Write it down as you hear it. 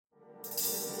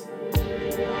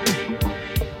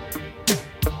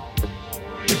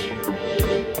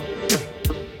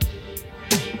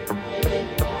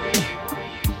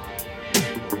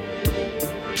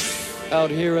Out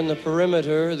here in the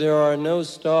perimeter, there are no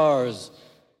stars.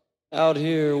 Out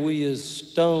here, we is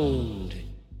stoned,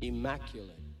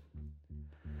 immaculate.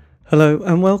 Hello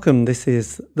and welcome. This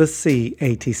is the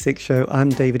C86 show. I'm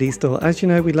David Eastaugh. As you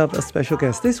know, we love a special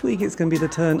guest. This week it's going to be the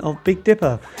turn of Big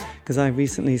Dipper because I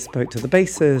recently spoke to the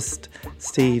bassist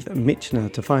Steve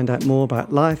Mitchner to find out more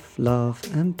about life, love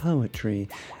and poetry,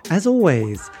 as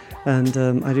always. And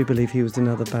I do believe he was in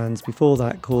other bands before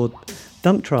that called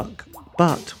Dump Truck.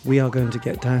 But we are going to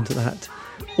get down to that,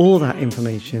 all that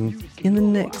information in the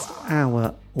next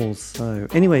hour or so.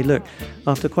 Anyway, look,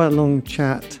 after quite a long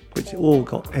chat, which all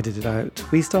got edited out,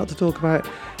 we start to talk about,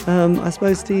 I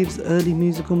suppose, Steve's early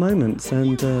musical moments,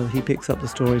 and he picks up the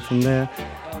story from there,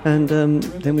 and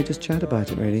then we just chat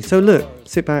about it, really. So look,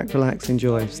 sit back, relax,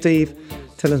 enjoy. Steve,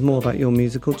 tell us more about your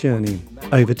musical journey.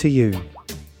 Over to you.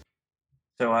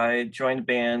 So I joined a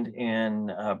band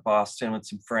in Boston with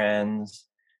some friends,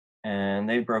 and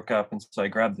they broke up, and so I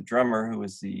grabbed the drummer, who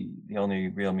was the only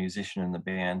real musician in the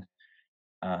band,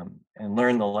 and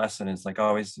learned the lesson. Is like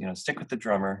always, stick with the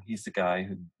drummer. He's the guy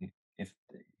who, if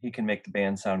he can make the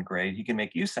band sound great, he can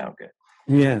make you sound good.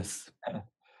 Yes.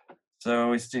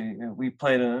 So we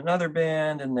played in another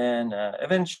band, and then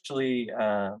eventually,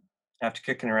 after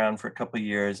kicking around for a couple of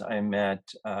years, I met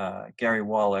Gary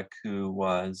Wallach, who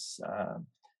was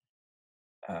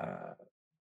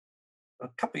a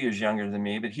couple years younger than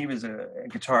me, but he was a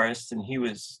guitarist, and he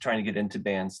was trying to get into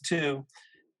bands too.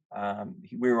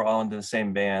 We were all into the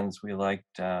same bands. We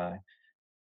liked Gang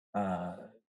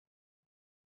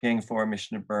 4,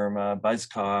 Mission to Burma,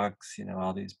 Buzzcocks,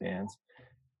 all these bands.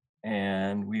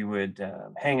 And we would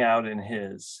hang out in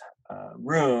his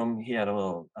room. He had a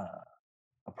little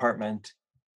apartment,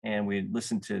 and we'd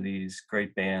listen to these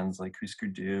great bands like Husker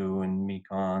Du and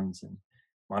Mekons and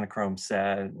Monochrome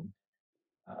Set, and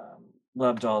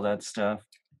loved all that stuff.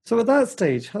 So at that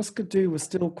stage, Husker Du was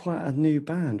still quite a new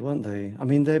band, weren't they? I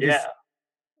mean,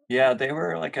 yeah, they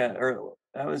were like that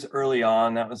was early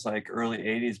on. That was like early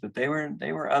 '80s, but they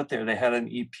were out there. They had an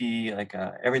EP, like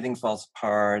Everything Falls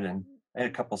Apart, and they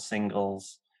had a couple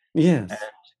singles. Yes, and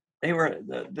they were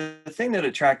the thing that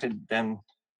attracted them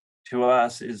to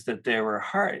us is that they were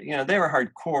hard. They were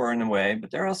hardcore in a way, but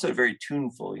they're also very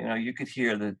tuneful. You could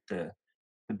hear the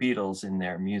Beatles in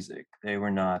their music. They were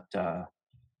not.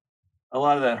 A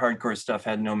lot of that hardcore stuff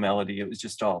had no melody. It was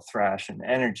just all thrash and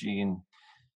energy and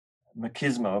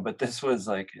machismo. But this was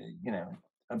like, a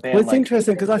band. Well, it's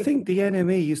interesting because I think the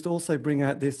NME used to also bring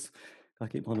out this. I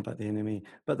keep on about the NME,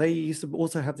 but they used to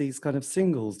also have these kind of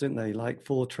singles, didn't they? Like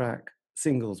 4-track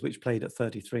singles, which played at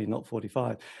 33, not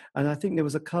 45. And I think there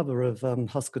was a cover of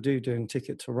Husker Du doing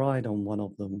 "Ticket to Ride" on one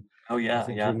of them. Oh yeah,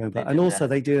 I remember. And also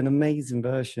they do an amazing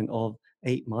version of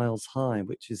 8 Miles High,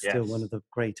 which is still one of the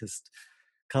greatest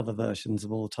cover versions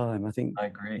of all time. I think I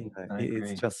agree.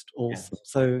 It's just awesome. Yes.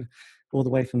 So all the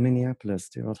way from Minneapolis,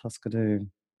 dear old Husker Du.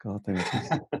 God,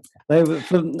 they were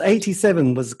from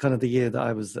 '87 was kind of the year that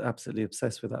I was absolutely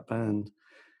obsessed with that band.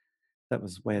 That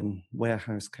was when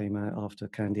Warehouse came out after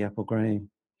Candy Apple Grey.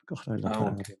 God, I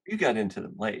love that. You got into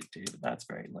them late, David. That's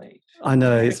very late. I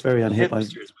know, it's very unhip.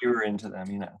 We were into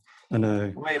them, I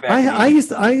know. Way back I used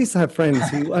to have friends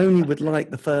who only would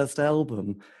like the first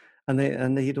album. And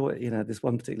they'd, this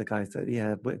one particular guy said,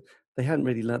 but they hadn't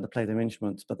really learned to play their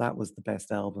instruments, but that was the best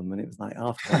album. And it was like,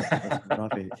 after that, it was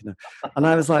rubbish, And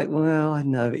I was like, well, I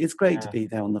know it's great to be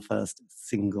there on the first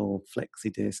single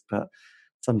flexi disc, but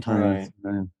sometimes,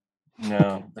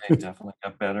 No, they definitely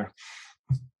got better.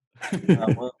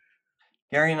 Well,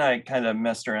 Gary and I kind of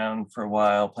messed around for a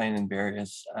while, playing in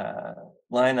various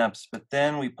lineups, but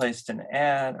then we placed an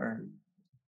ad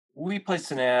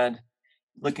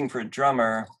looking for a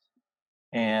drummer.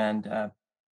 And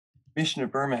Mission to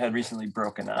Burma had recently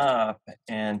broken up,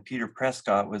 and Peter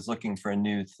Prescott was looking for a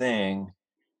new thing.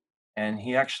 And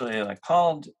he actually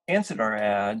answered our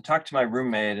ad, talked to my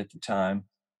roommate at the time,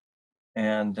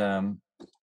 and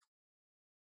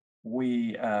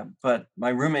but my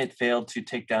roommate failed to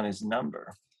take down his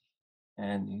number.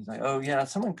 And he's like, "Oh yeah,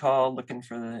 someone called looking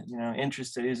for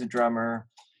interested. He's a drummer."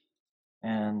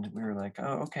 And we were like,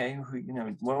 "Oh, okay.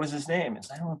 What was his name?"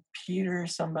 It's like, "Oh, Peter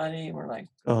somebody." And we're like,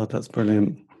 "Oh, that's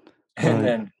brilliant." And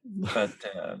then, but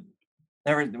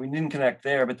we didn't connect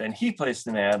there. But then he placed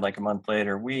an ad like a month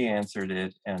later. We answered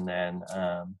it, and then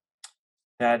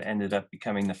that ended up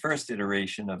becoming the first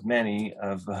iteration of many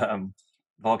of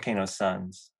Volcano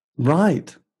Suns.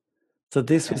 Right. So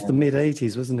this was the mid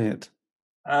 '80s, wasn't it?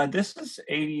 This was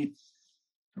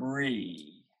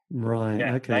 '83. Right.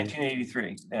 Yeah, okay.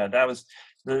 1983. Yeah, that was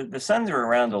the Suns were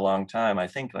around a long time. I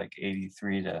think like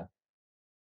 83 to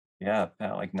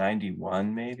about like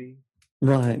 91 maybe.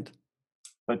 Right.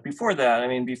 But before that, I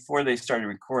mean, before they started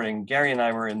recording, Gary and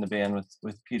I were in the band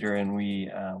with Peter, and we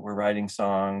were writing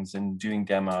songs and doing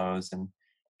demos and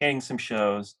getting some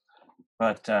shows.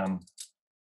 But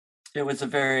it was a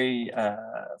very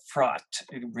fraught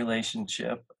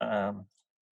relationship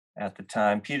at the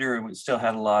time. Peter still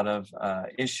had a lot of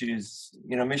issues.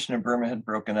 You know, Mission of Burma had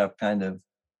broken up kind of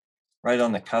right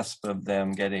on the cusp of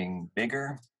them getting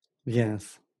bigger.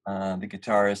 Yes. The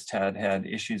guitarist had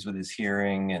issues with his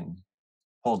hearing and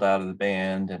pulled out of the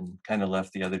band and kind of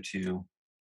left the other two,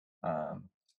 um,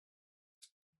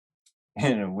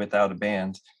 without a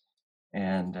band.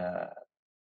 And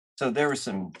so there's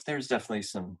definitely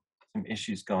some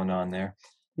issues going on there.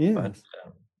 But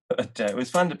Yes. it was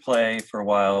fun to play for a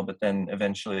while, but then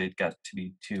eventually it got to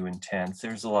be too intense.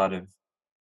 There's a lot of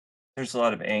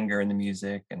anger in the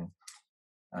music,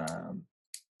 um,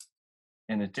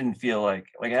 and it didn't feel like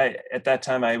I at that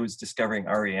time I was discovering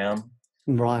REM,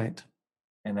 Right.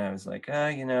 and I was like,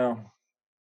 I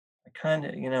kind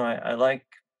of, I like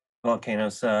Volcano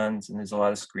Suns, and there's a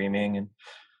lot of screaming and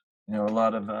a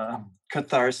lot of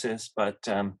catharsis, but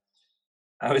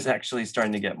I was actually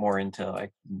starting to get more into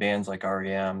like bands like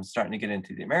REM, starting to get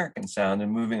into the American sound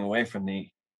and moving away from the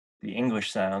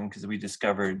English sound, because we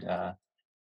discovered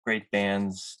great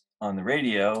bands on the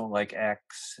radio like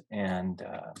X and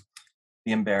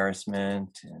The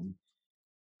Embarrassment, and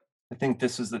I think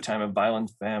this was the time of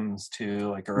Violent Femmes too,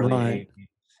 like early Right. 80s.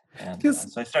 And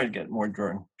Because so I started getting more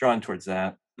drawn towards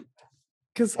that.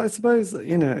 I suppose,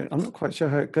 I'm not quite sure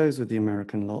how it goes with the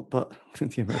American lot, but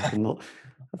the American lot,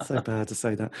 that's so bad to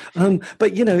say that.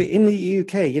 But, in the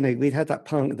UK, we'd had that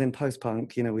punk, then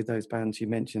post-punk, with those bands you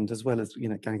mentioned, as well as,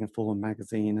 Gang of Four and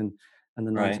Magazine and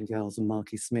the Right. Nightingales and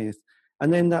Marky Smith.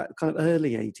 And then that kind of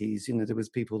early 80s, there was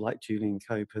people like Julian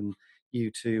Cope and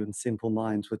U2 and Simple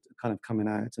Minds were kind of coming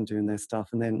out and doing their stuff.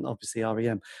 And then obviously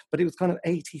REM. But it was kind of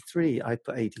 83. I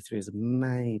put 83 as a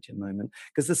major moment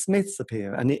because the Smiths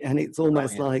appear, and it's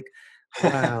almost like,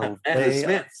 wow, And the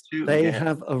Smiths too. they Yeah.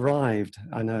 have arrived.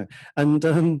 I know, and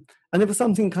there was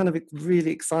something kind of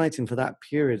really exciting for that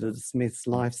period of the Smiths'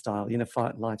 lifestyle.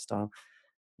 Lifestyle,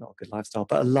 not a good lifestyle,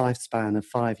 but a lifespan of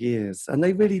 5 years, and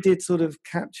they really did sort of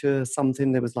capture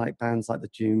something. There was like bands like the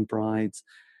June Brides.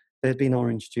 There'd been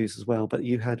Orange Juice as well, but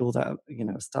you had all that,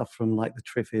 stuff from like the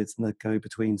Triffids and the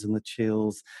Go-Betweens and the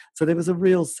Chills. So there was a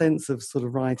real sense of sort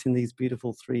of writing these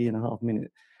beautiful 3.5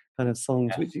 minute kind of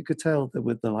songs, Yes. which you could tell that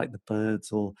with the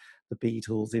Birds or the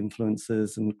Beatles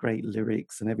influences and great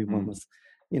lyrics, and everyone was,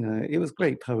 it was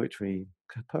great poetry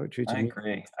to I me.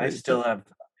 agree. I still have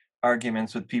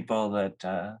arguments with people that,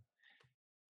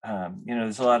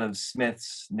 there's a lot of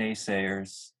Smiths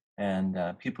naysayers and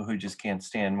people who just can't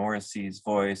stand Morrissey's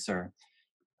voice or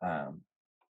um,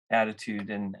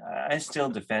 attitude. And I still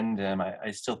defend him.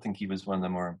 I still think he was one of the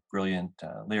more brilliant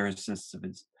lyricists of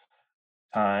his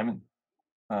time.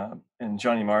 And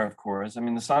Johnny Marr, of course. I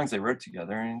mean, the songs they wrote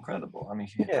together are incredible. I mean,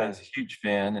 I was a huge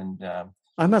fan, and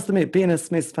I must admit, being a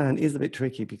Smiths fan is a bit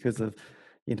tricky because of,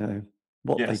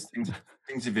 what yes,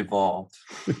 things have evolved.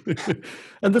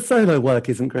 and the solo work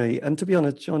isn't great. And to be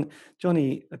honest,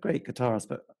 Johnny, a great guitarist,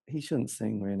 but he shouldn't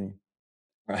sing really.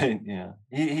 Right. Yeah.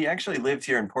 He actually lived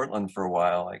here in Portland for a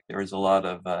while. Like there was a lot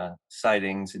of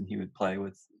sightings, and he would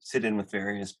sit in with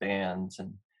various bands.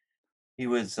 And he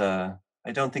was.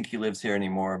 I don't think he lives here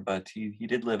anymore, but he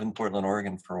did live in Portland,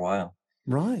 Oregon for a while.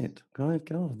 Right. God,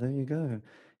 there you go.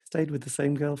 Stayed with the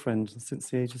same girlfriend since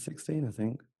the age of 16, I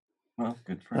think. Well,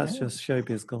 good for That's him. just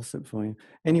showbiz gossip for you.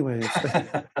 Anyway,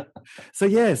 so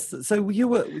yes, so you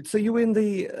were in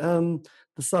the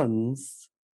Suns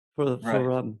for Right.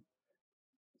 So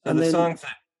and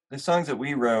the songs that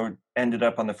we wrote ended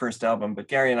up on the first album, but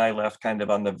Gary and I left kind of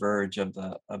on the verge of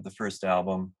the first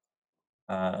album.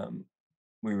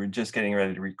 We were just getting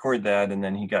ready to record that, and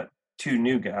then he got two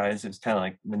new guys. It was kind of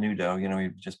like Menudo, we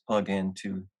just plug in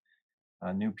two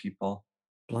new people.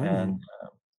 blimey.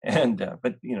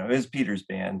 But it was Peter's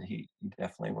band. He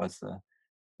definitely was the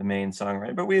main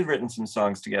songwriter. But we had written some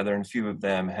songs together, and a few of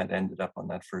them had ended up on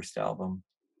that first album,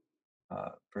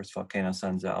 first Volcano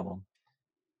Suns album.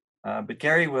 But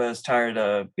Gary was tired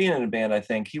of being in a band. I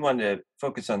think he wanted to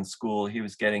focus on school. He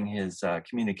was getting his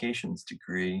communications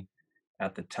degree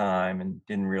at the time, and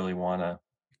didn't really want to,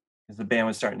 because the band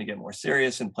was starting to get more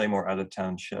serious and play more out of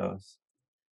town shows.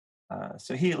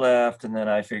 So he left, and then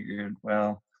I figured,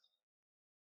 well,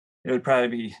 it would probably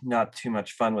be not too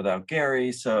much fun without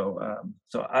Gary. So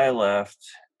I left,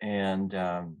 and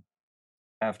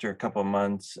after a couple of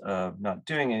months of not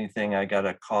doing anything, I got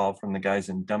a call from the guys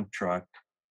in Dump Truck,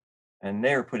 and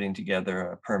they were putting together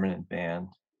a permanent band,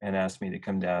 and asked me to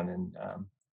come down and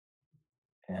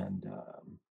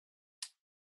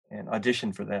and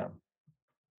audition for them.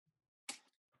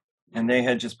 And they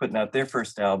had just put out their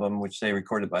first album, which they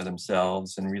recorded by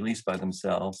themselves and released by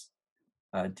themselves.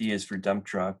 D is for Dump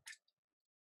Truck.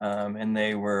 And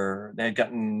they had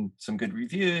gotten some good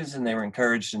reviews, and they were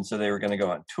encouraged, and so they were going to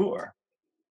go on tour.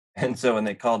 And so when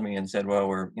they called me and said, well,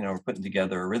 we're putting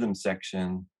together a rhythm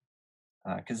section,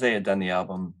 because they had done the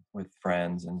album with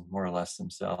friends and more or less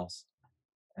themselves.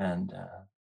 And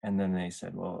then they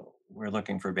said, well, we're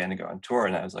looking for a band to go on tour.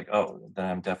 And I was like, oh, then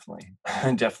I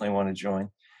definitely want to join.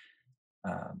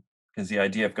 Because the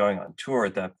idea of going on tour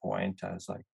at that point, I was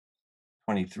like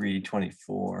 23,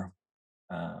 24,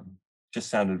 just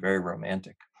sounded very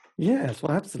romantic. Yes,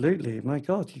 well, absolutely. My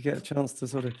God, you get a chance to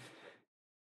sort of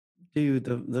do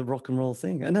the rock and roll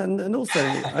thing. And also,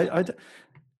 and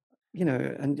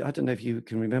I don't know if you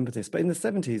can remember this, but in the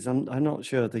 70s, I'm not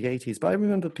sure the 80s, but I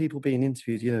remember people being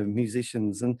interviewed,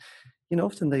 musicians, and,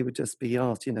 often they would just be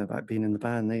asked, about being in the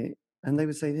band. They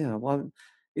would say, well,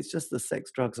 it's just the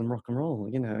sex, drugs, and rock and roll.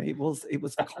 It was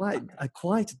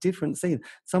quite a different scene.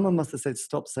 Someone must have said,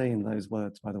 stop saying those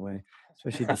words, by the way,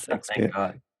 especially the sex bit.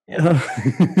 God. Yeah.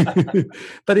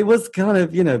 But it was kind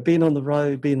of, being on the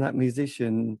road, being that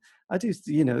musician. I do,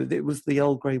 it was the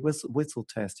old grey whistle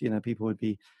test. People would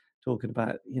be talking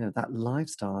about, that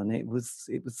lifestyle, and it was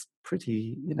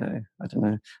pretty, I don't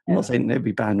know. I'm not saying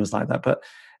every band was like that, but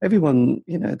everyone,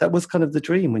 that was kind of the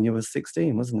dream when you were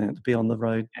 16, wasn't it? To be on the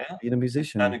road, being a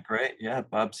musician. It sounded great. Yeah,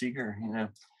 Bob Seger,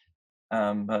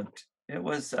 but it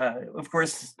was, of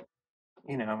course,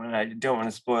 and I don't want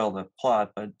to spoil the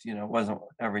plot, but it wasn't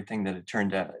everything that it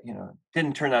turned out.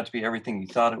 Didn't turn out to be everything you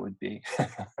thought it would be.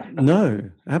 No,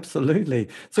 absolutely.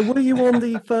 So were you on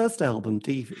the first album,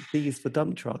 D is for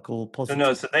Dump Truck, or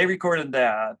Positive? So they recorded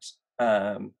that,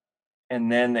 and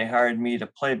then they hired me to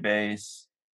play bass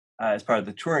as part of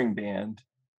the touring band,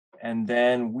 and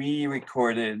then we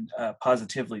recorded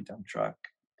Positively Dump Truck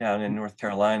down in North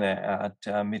Carolina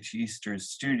at Mitch Easter's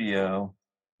studio,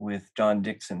 with Don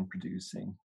Dixon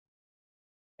producing.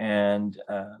 And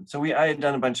so I had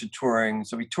done a bunch of touring.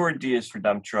 So we toured D is for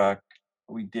Dump Truck.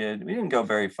 We didn't go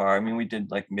very far. I mean, we did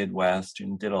like Midwest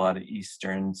and did a lot of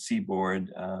Eastern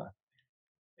Seaboard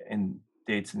and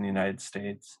dates in the United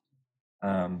States.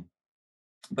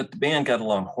 But the band got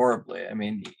along horribly. I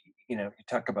mean, you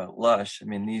talk about lush. I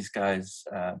mean, these guys,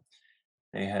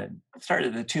 they had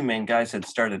started, the two main guys had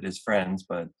started as friends,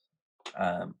 but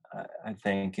I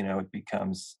think, it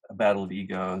becomes a battle of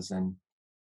egos and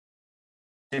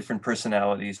different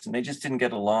personalities, and they just didn't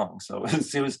get along. So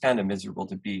it was kind of miserable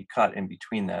to be caught in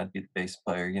between that, be the bass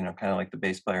player, kind of like the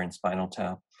bass player in Spinal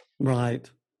Tap. Right.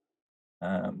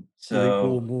 So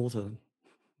warm water.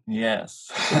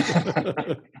 Yes.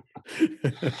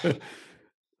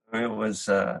 It was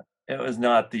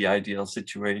not the ideal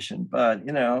situation, but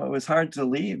it was hard to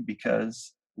leave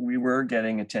because we were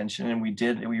getting attention, and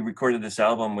we recorded this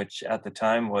album, which at the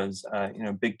time was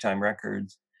Big Time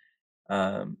Records.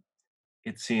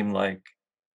 It seemed like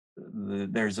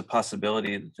there's a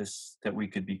possibility that we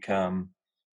could become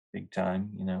big time,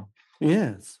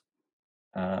 Yes.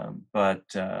 But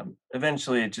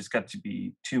eventually it just got to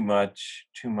be too much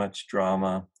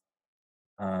drama.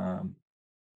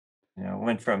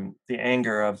 Went from the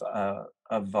anger of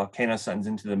Volcano Suns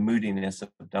into the moodiness of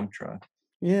Dump Truck.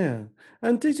 Yeah.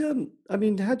 And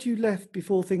had you left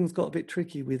before things got a bit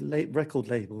tricky with record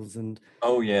labels and?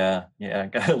 Oh yeah.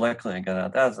 Luckily I got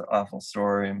out. That was an awful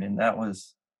story. I mean,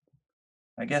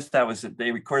 I guess that was it.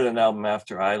 They recorded an album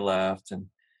after I left,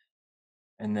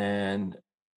 and then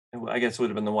I guess it would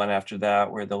have been the one after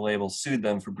that where the label sued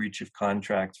them for breach of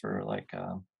contract for like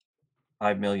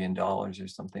 $5 million or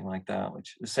something like that,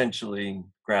 which essentially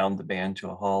ground the band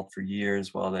to a halt for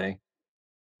years while they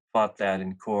fought that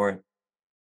in court,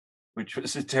 which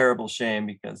was a terrible shame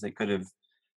because they could have,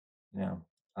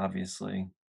 obviously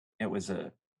it was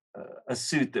a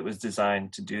suit that was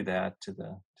designed to do that to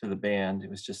the band. It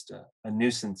was just a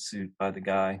nuisance suit by the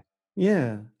guy.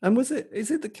 Yeah. And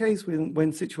is it the case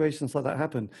when situations like that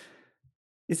happen,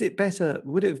 would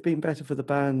it have been better for the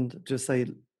band just say,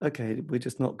 okay, we're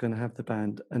just not going to have the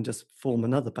band and just form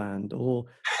another band? Or,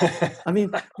 I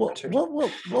mean, what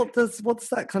does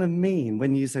that kind of mean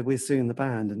when you say we're suing the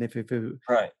band? And if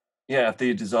right. Yeah, if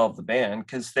they dissolve the band,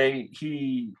 because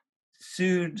he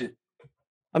sued.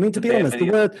 I mean, to be honest,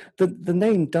 the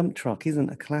name Dump Truck isn't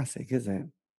a classic, is it?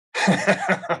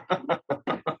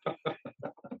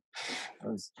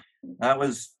 That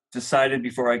was decided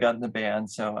before I got in the band,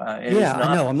 so I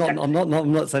know.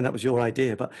 I'm not saying that was your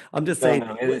idea, but I'm just saying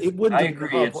it wouldn't. I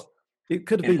agree. It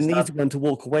could have been an easy one to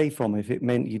walk away from if it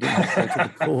meant you didn't have to go to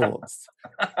the courts.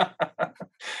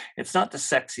 It's not the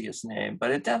sexiest name,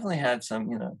 but it definitely had some,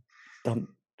 Dump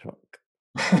truck.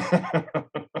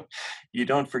 you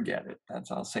don't forget it.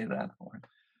 I'll say that for it.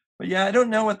 But yeah, I don't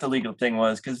know what the legal thing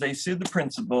was because they sued the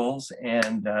principals,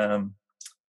 and I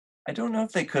don't know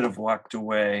if they could have walked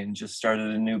away and just started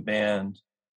a new band.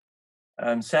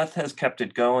 Seth has kept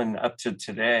it going up to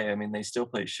today. I mean, they still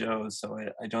play shows, so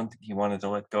I don't think he wanted to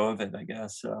let go of it, I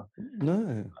guess. So,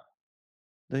 No,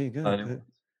 there you go. but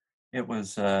it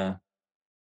was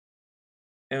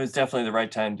definitely the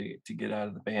right time to get out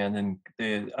of the band. And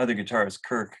the other guitarist,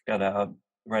 Kirk, got out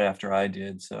right after I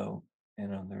did. So,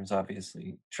 there was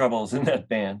obviously troubles in that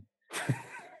band.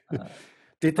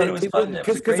 Did But they? it was fun. It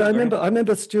was a Because great I learning.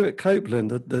 remember Stuart Copeland,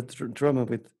 the drummer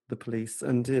with the Police,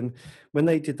 and when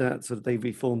they did that, sort of they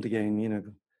reformed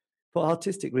again, for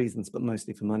artistic reasons, but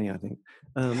mostly for money, I think.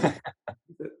 There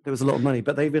was a lot of money,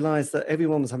 but they realised that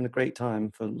everyone was having a great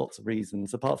time for lots of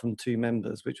reasons, apart from two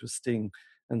members, which was Sting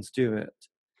and Stuart.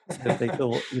 So they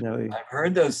thought, I've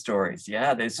heard those stories.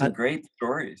 Yeah, there's some great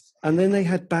stories. and then they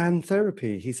had band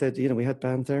therapy. He said, we had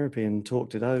band therapy and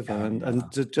talked it over, and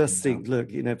to just think,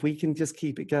 look, if we can just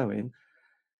keep it going,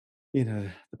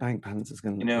 the bank balance is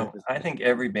going to look good. I think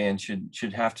every band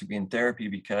should have to be in therapy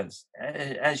because,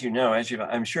 as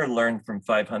I'm sure learned from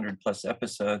 500 plus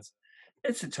episodes,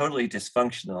 it's a totally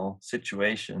dysfunctional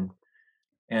situation,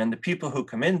 and the people who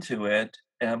come into it,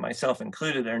 myself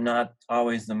included, are not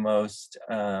always the most,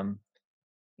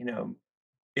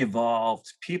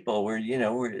 evolved people.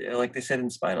 We're like they said in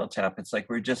Spinal Tap, it's like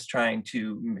we're just trying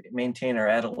to maintain our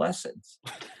adolescence,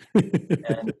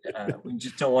 and we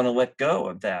just don't want to let go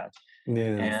of that.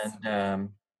 Yes. And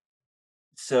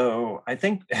so I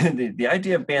think the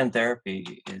idea of band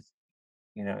therapy is,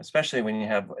 especially when you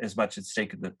have as much at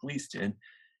stake as the Police did.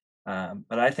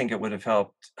 But I think it would have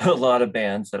helped a lot of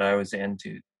bands that I was in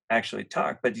to actually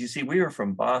talk. But you see, we were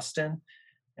from Boston,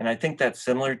 and I think that's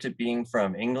similar to being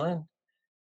from England.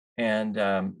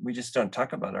 And we just don't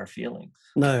talk about our feelings.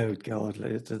 No, God,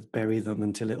 let's just bury them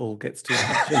until it all gets too much.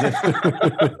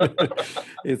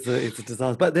 It's a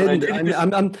disaster. But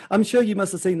then I'm sure you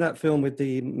must have seen that film with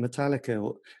the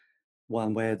Metallica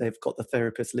one where they've got the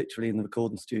therapist literally in the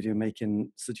recording studio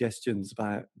making suggestions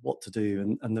about what to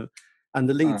do, and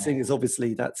the lead singer is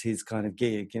obviously that's his kind of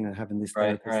gig, having this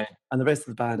therapist, right. And the rest of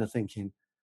the band are thinking,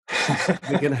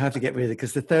 we're going to have to get rid of it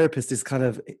because the therapist is kind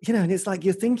of, and it's like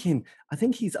you're thinking, I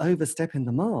think he's overstepping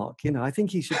the mark. I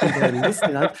think he should be there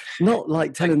listening, not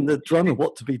like telling the drummer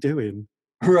what to be doing.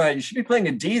 Right, you should be playing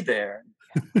a D there.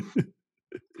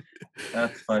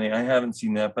 That's funny. I haven't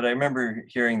seen that, but I remember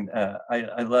hearing.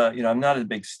 I love. I'm not a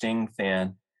big Sting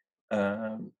fan.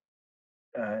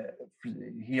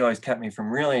 He always kept me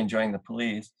from really enjoying the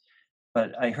Police.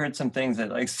 But I heard some things that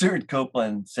like Stuart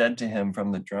Copeland said to him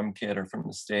from the drum kit or from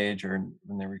the stage or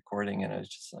when they're recording, and I was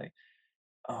just like,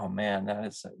 oh man, that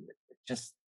is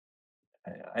just.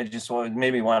 I just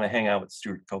made me want to hang out with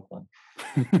Stuart Copeland.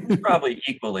 Probably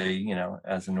equally,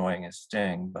 as annoying as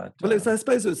Sting, but well, I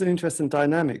suppose it was an interesting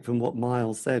dynamic from what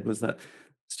Miles said was that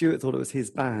Stuart thought it was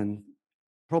his band.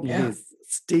 Problem is,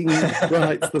 Sting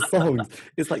writes the songs.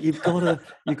 It's like you've got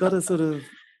to sort of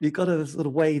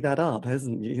weigh that up,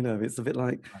 hasn't you? It's a bit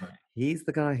like he's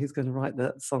the guy who's going to write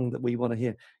that song that we want to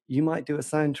hear. You might do a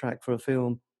soundtrack for a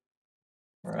film.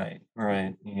 Right,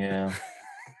 yeah.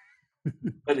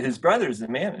 But his brother's the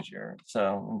manager,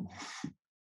 so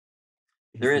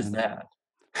there is that.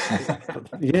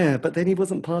 Yeah, but then he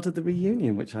wasn't part of the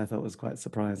reunion, which I thought was quite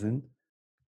surprising.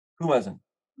 Who wasn't?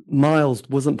 Miles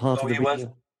wasn't part of the reunion.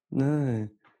 Wasn't? No.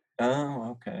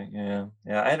 Oh, okay, yeah.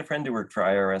 I had a friend who worked for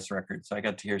IRS Records, so I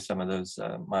got to hear some of those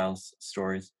Miles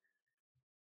stories.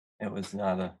 It was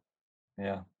not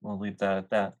we'll leave that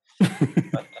at that.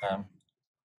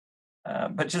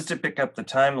 But just to pick up the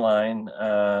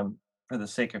timeline, for the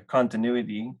sake of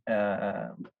continuity,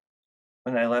 when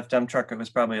I left Dump Truck, it was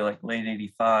probably like late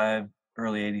 85,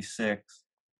 early 86.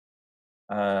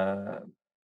 And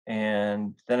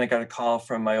then I got a call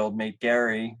from my old mate,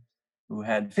 Gary, who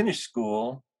had finished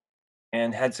school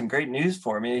and had some great news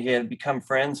for me. He had become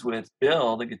friends with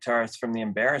Bill, the guitarist from The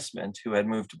Embarrassment, who had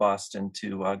moved to Boston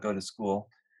to go to school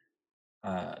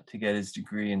to get his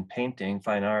degree in painting,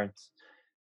 fine arts.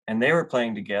 And they were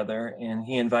playing together, and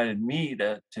he invited me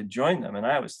to join them. And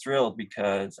I was thrilled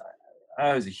because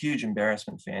I was a huge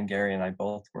Embarrassment fan. Gary and I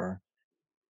both were.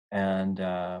 And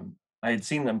I had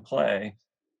seen them play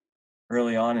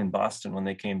early on in Boston when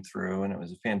they came through, and it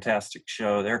was a fantastic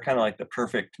show. They're kind of like the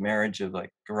perfect marriage of like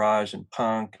garage and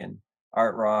punk and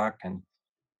art rock, and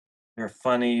they're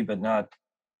funny but not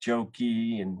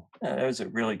jokey, and it was a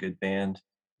really good band.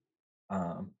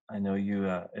 I know you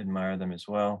admire them as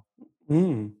well.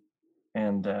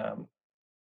 And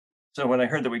so when I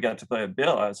heard that we got to play with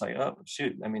Bill, I was like, oh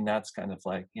shoot! I mean, that's kind of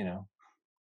like,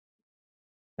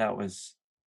 that was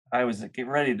I was getting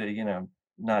ready to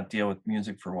not deal with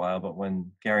music for a while, but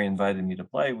when Gary invited me to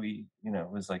play,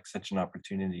 it was like such an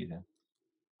opportunity to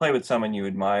play with someone you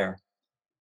admire.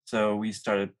 So we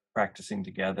started practicing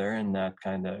together, and that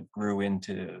kind of grew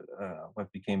into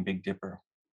what became Big Dipper.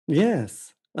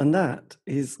 Yes, and that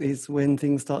is when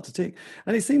things start to tick.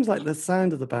 And it seems like the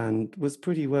sound of the band was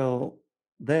pretty well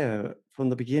there from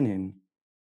the beginning.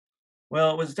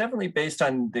 Well, it was definitely based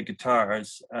on the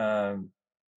guitars.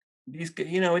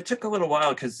 It took a little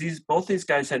while because both these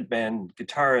guys had been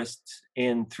guitarists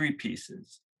in three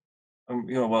pieces.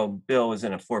 Well, Bill was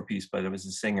in a four-piece, but it was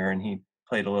a singer, and he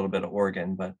played a little bit of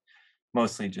organ, but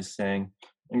mostly just sang.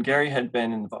 And Gary had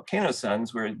been in the Volcano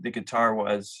Suns, where the guitar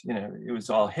was, it was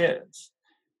all his.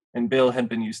 And Bill had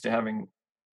been used to having,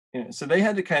 so they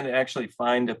had to kind of actually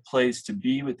find a place to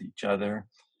be with each other.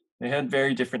 They had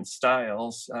very different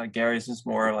styles. Gary's is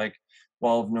more like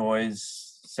Wall of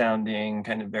Noise sounding,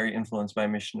 kind of very influenced by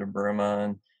Mission to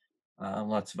Burma and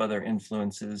lots of other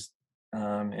influences.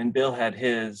 And Bill had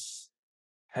his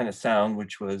kind of sound,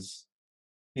 which was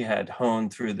he had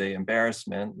honed through the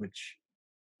Embarrassment, which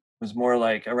was more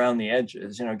like around the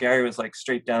edges. Gary was like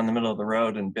straight down the middle of the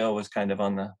road, and Bill was kind of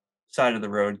on the side of the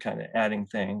road, kind of adding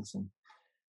things.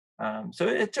 And so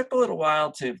it took a little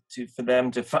while for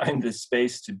them to find the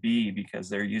space to be, because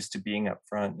they're used to being up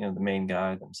front, the main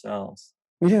guy themselves.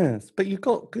 Yes, but you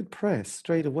got good press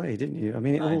straight away, didn't you? I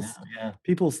mean, I know, yeah.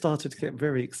 people started to get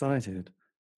very excited.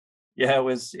 Yeah, it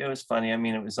was funny. I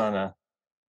mean, it was on a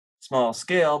small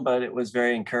scale, but it was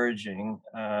very encouraging.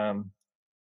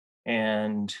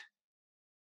 And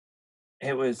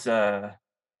it was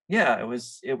yeah, it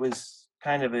was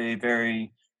kind of a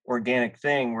very organic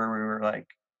thing where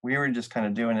we were just kind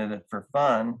of doing it for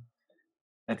fun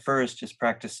at first, just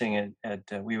practicing it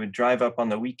we would drive up on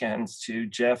the weekends to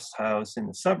Jeff's house in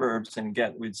the suburbs and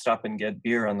we'd stop and get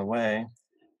beer on the way,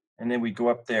 and then we'd go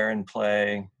up there and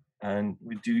play, and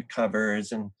we'd do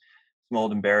covers and some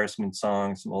old Embarrassment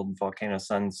songs, some old Volcano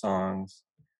Sun songs,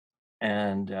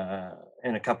 and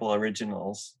a couple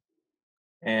originals.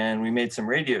 And we made some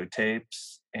radio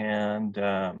tapes, and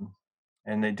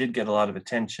they did get a lot of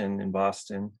attention in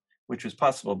Boston, which was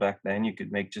possible back then. You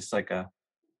could make just like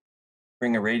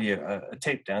bring a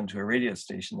tape down to a radio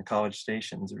station, the college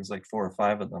stations. There was like 4 or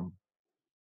 5 of them,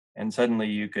 and suddenly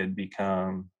you could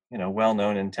become well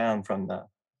known in town from the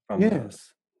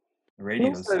Yes. radio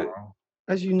Also, song.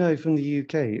 as you know, from the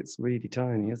UK, it's really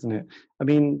tiny, isn't it? I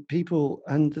mean, people,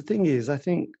 and the thing is, I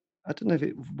don't know if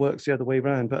it works the other way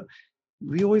around, but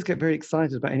we always get very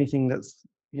excited about anything that's,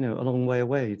 a long way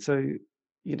away. So,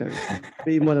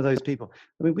 being one of those people,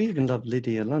 I mean, we even love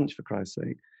Lydia Lunch, for Christ's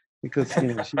sake, because,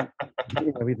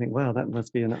 we think, wow, that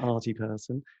must be an arty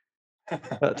person.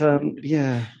 But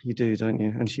yeah, you do, don't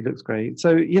you? And she looks great.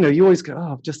 So, you always go,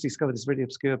 oh, I've just discovered this really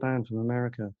obscure band from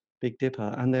America, Big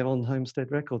Dipper, and they're on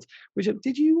Homestead Records. Was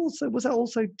that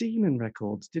also Demon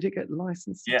Records? Did it get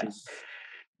licensed to Yes.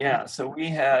 Yeah. So we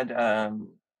had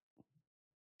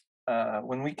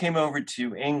when we came over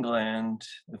to England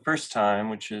the first time,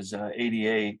 which is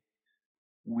 '88,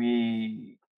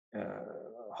 we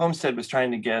Homestead was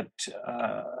trying to get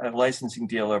a licensing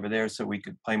deal over there so we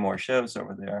could play more shows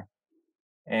over there.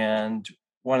 And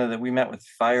we met with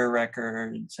Fire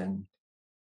Records and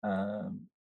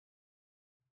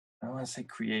I want to say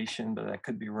Creation, but that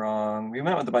could be wrong. We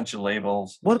met with a bunch of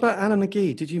labels. What about Anna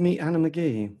McGee? Did you meet Anna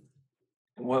McGee?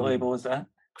 What label was that?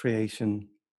 Creation.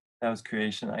 That was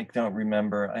Creation. I don't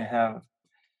remember. I have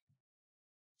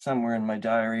somewhere in my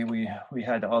diary we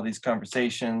had all these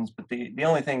conversations, but the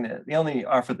only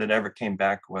offer that ever came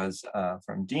back was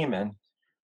from Demon,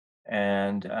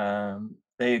 and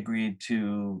they agreed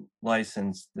to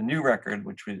license the new record,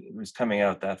 which was coming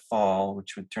out that fall,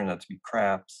 which would turn out to be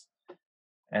Craps,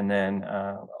 and then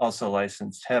also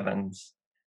licensed Heavens.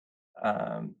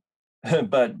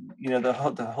 But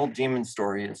the whole Demon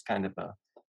story is kind of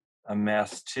a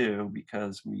mess too,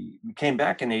 because we came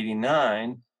back in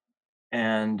 '89,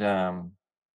 and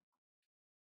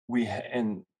we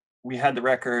had the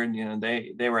record.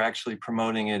 They were actually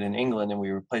promoting it in England, and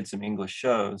we played some English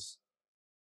shows,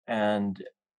 and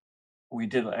we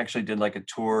did like a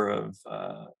tour of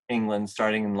England,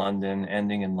 starting in London,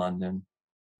 ending in London.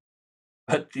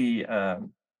 But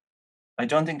I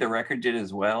don't think the record did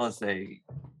as well as they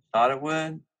thought it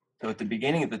would. So at the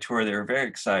beginning of the tour, they were very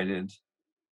excited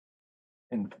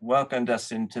and welcomed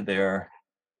us into their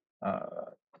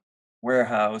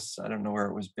warehouse. I don't know where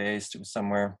it was based. It was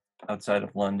somewhere outside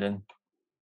of London.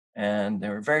 and they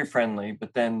were very friendly.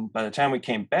 But then by the time we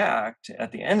came back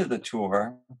at the end of the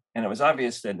tour, and it was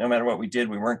obvious that no matter what we did,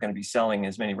 we weren't going to be selling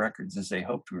as many records as they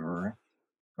hoped we were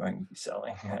going to be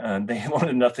selling. They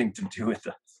wanted nothing to do with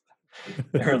us.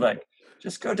 They were like,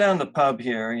 just go down the pub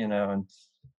here, and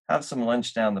have some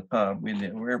lunch down the pub.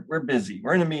 We're busy.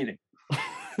 We're in a meeting.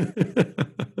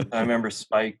 I remember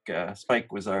Spike.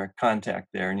 Spike was our contact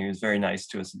there, and he was very nice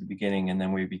to us at the beginning, and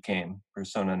then we became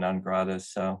persona non grata.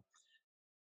 So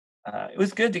it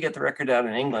was good to get the record out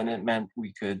in England. It meant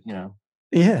we could,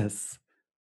 yes,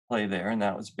 play there, and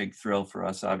that was a big thrill for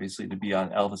us, obviously, to be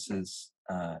on Elvis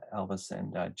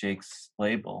and Jake's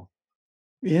label.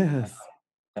 Yes.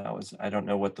 That was, I don't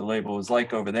know what the label was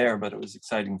like over there, but it was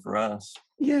exciting for us.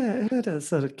 Yeah, it had a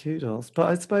sort of kudos, but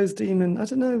I suppose Demon, I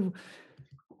don't know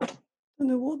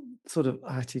what sort of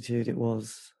attitude it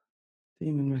was.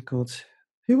 Demon Records.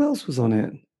 Who else was on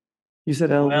it? You said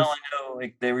Elvis. Well, I know,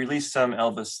 like, they released some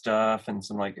Elvis stuff and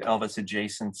some like Elvis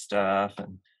adjacent stuff,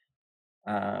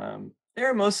 and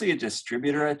they're mostly a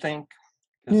distributor, I think,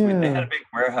 because they had a big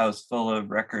warehouse full of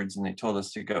records, and they told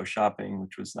us to go shopping,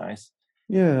 which was nice.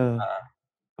 Yeah.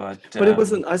 But it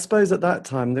wasn't, I suppose at that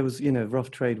time there was,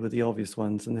 Rough Trade were the obvious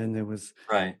ones, and then there was,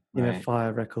 right.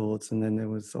 Fire Records, and then there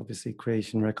was obviously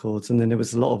Creation Records, and then there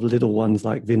was a lot of little ones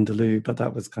like Vindaloo, but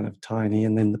that was kind of tiny,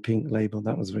 and then the Pink label,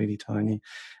 that was really tiny,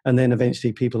 and then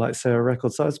eventually people like Sarah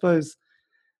Records. So I suppose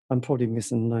I'm probably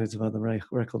missing loads of other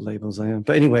record labels I am.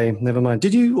 But anyway, never mind.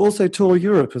 Did you also tour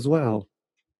Europe as well?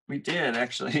 We did,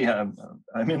 actually. I'm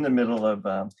in the middle of,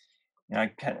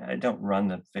 I don't run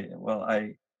the, well,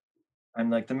 I'm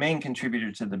like the main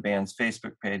contributor to the band's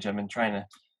Facebook page. I've been trying to,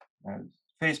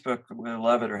 Facebook, whether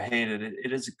love it or hate it,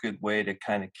 it is a good way to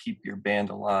kind of keep your band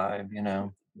alive,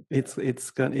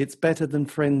 It's better than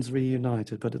Friends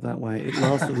Reunited, put it that way. It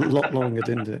lasted a lot longer,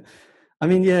 didn't it? I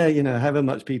mean, yeah, however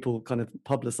much people kind of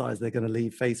publicize they're going to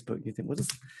leave Facebook, you think, well,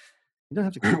 you don't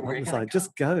have to keep publicizing.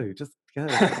 Just go.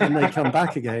 And they come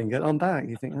back again, go, I'm back.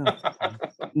 You think, oh,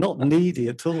 not needy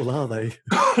at all, are they?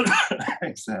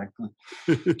 Exactly.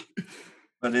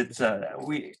 But it's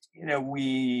we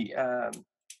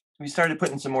started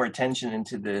putting some more attention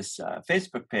into this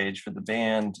Facebook page for the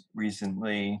band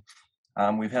recently.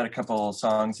 We've had a couple of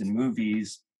songs in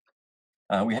movies.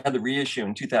 We had the reissue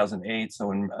in 2008. So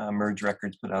when Merge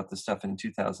Records put out the stuff in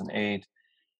 2008,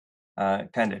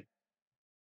 kind of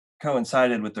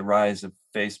coincided with the rise of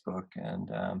Facebook. And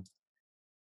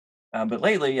but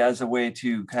lately, as a way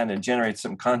to kind of generate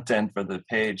some content for the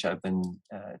page, I've been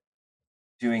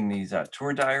doing these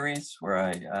tour diaries where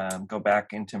I go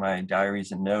back into my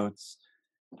diaries and notes.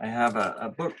 I have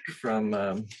a book from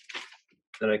that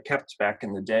I kept back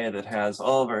in the day that has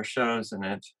all of our shows in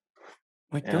it.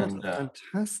 My God,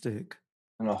 fantastic.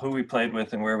 I know who we played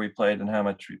with and where we played and how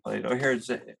much we played. Oh, here's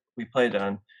it. We played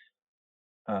on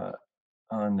May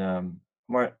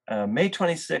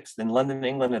 26th in London,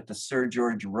 England at the Sir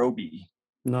George Robey.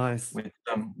 Nice. With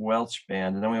some Welsh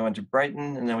band. And then we went to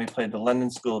Brighton, and then we played the London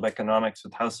School of Economics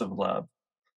with House of Love.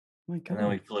 My God. And then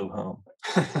we flew home.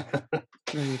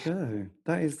 There you go.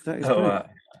 That is great.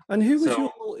 And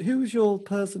who was your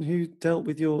person who dealt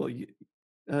with your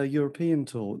European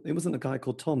tour? It wasn't a guy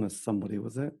called Thomas, somebody,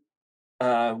 was it?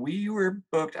 We were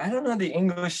booked. I don't know the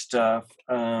English stuff,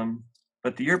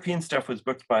 but the European stuff was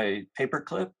booked by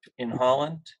Paperclip in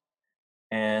Holland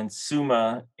and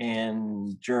Suma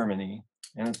in Germany.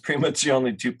 And it's pretty much the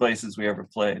only two places we ever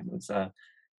played was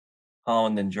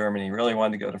Holland and Germany. Really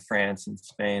wanted to go to France and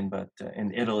Spain, but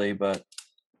in Italy, but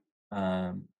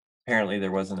apparently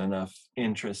there wasn't enough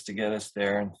interest to get us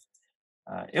there. And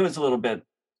it was a little bit,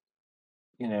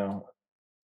 not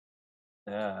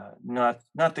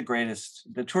the greatest.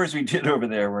 The tours we did over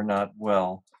there were not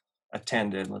well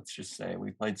attended, let's just say.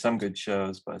 We played some good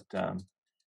shows, but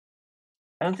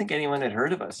I don't think anyone had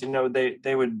heard of us.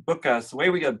 They would book us. The way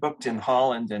we got booked in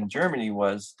Holland and Germany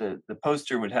was the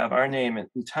poster would have our name in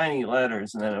tiny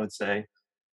letters, and then it would say,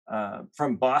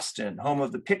 from Boston, home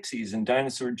of the Pixies and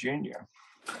Dinosaur Jr.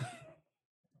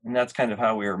 And that's kind of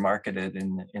how we were marketed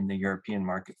in the European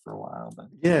market for a while. But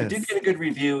yes. We did get a good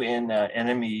review in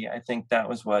NME. I think that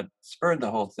was what spurred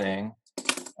the whole thing,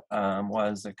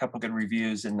 was a couple good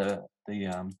reviews in the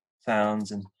Sounds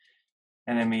and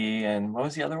NME. And what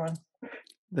was the other one?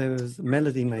 There was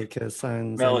Melody Maker,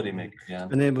 Sounds. Melody Maker, yeah.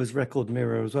 And there was Record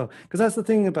Mirror as well. Because that's the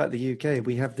thing about the UK.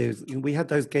 We had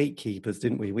those gatekeepers,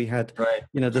 didn't we? We had, right.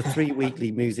 The 3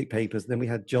 weekly music papers. Then we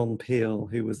had John Peel,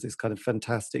 who was this kind of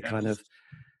fantastic kind of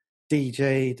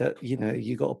DJ that,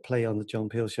 you got to play on the John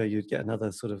Peel show. You'd get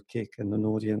another sort of kick and an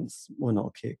audience. Well,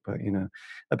 not a kick, but,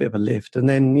 a bit of a lift. And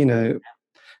then,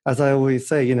 as I always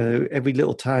say, every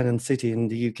little town and city in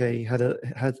the UK had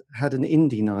an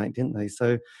indie night, didn't they?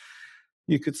 So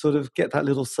you could sort of get that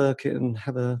little circuit and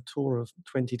have a tour of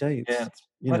 20 Yeah, dates. it's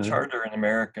much harder in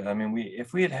America. I mean,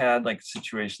 if we had like a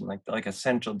situation like a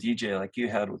central DJ like you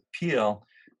had with Peel,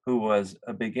 who was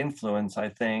a big influence, I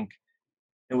think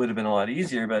it would have been a lot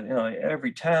easier. But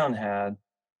every town had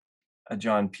a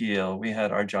John Peel. We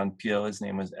had our John Peel. His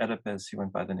name was Oedipus. He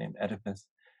went by the name Oedipus.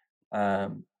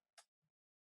 Um,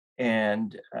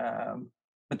 and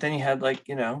but then you had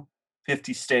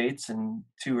 50 states and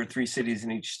 2 or 3 cities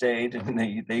in each state, and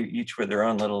they each were their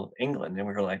own little England.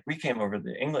 And we came over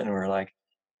to England and we were like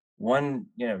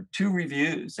 2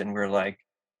 reviews, and we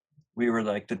were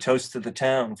like the toast of the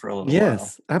town for a little while.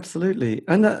 Yes, absolutely.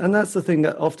 And that's the thing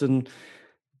that often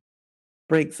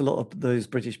breaks a lot of those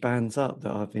British bands up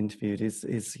that I've interviewed is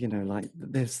like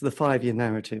there's the 5-year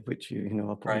narrative, which I've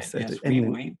probably Right. said.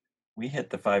 Yes, we hit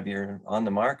the 5-year on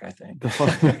the mark, I think.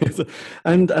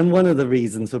 and one of the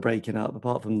reasons for breaking up,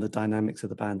 apart from the dynamics of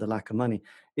the band, the lack of money,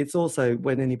 it's also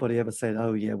when anybody ever said,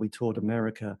 "Oh yeah, we toured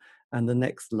America," and the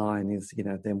next line is,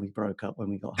 then we broke up when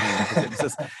we got home. It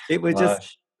was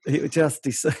just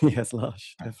yes,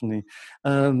 lush, definitely.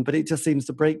 But it just seems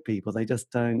to break people. They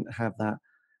just don't have that.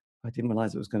 I didn't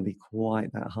realize it was going to be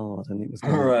quite that hard, and it was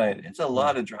right. It's a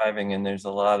lot of driving, and there's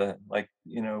a lot of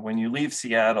when you leave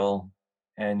Seattle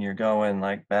and you're going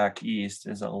back east,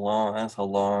 that's a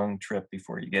long trip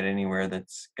before you get anywhere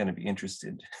that's going to be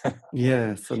interested.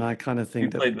 Yes, and I kind of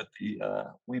think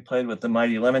we played with the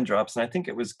Mighty Lemon Drops, and I think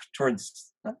it was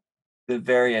towards the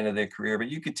very end of their career, but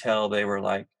you could tell they were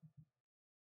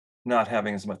not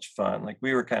having as much fun.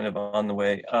 We were kind of on the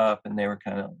way up, and they were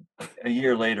kind of a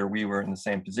year later, we were in the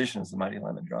same position as the Mighty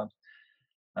Lemon Drops.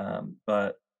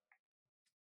 But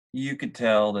you could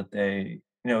tell that they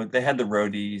had the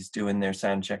roadies doing their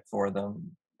sound check for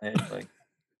them. They had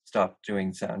stopped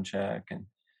doing sound check, and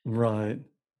right.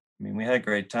 I mean, we had a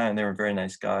great time. They were very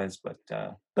nice guys, but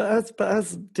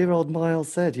as dear old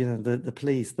Miles said, the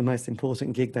Police, the most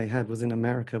important gig they had was in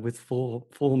America with four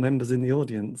members in the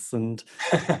audience, and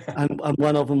and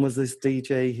one of them was this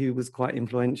DJ who was quite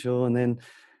influential, and then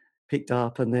picked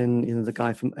up, and then the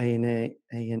guy from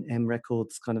A&M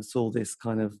Records kind of saw this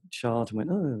kind of chart and went,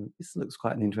 "Oh, this looks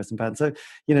quite an interesting band." So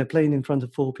playing in front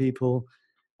of 4 people,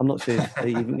 I'm not sure if they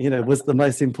even was the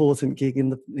most important gig in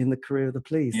the career of the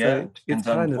Police. Yeah, so it's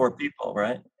on 4 people,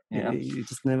 right? Yeah, you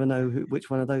just never know which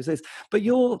one of those is. But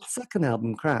your second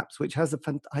album, Craps, which has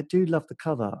I do love the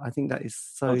cover. I think that is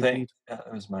so beautiful. Yeah,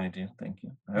 that was my idea. Thank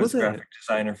you. I was graphic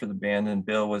designer for the band, and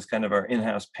Bill was kind of our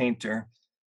in-house painter.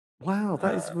 Wow,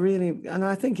 that is really, and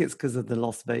I think it's because of the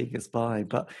Las Vegas vibe,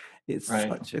 but it's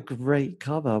such a great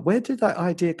cover. Where did that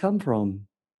idea come from?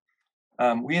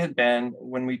 We had been,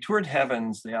 when we toured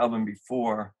Heavens, the album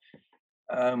before,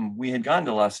 we had gone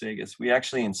to Las Vegas. We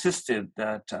actually insisted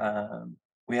that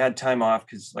we had time off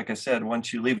because, like I said,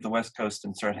 once you leave the West Coast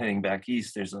and start heading back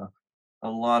east, there's a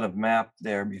lot of map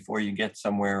there before you get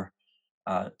somewhere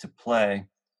to play,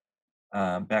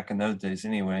 back in those days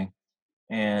anyway.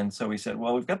 And so we said,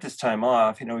 well, we've got this time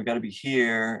off, we've got to be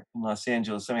here in Los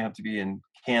Angeles, then we have to be in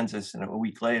Kansas, and a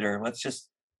week later,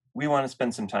 we want to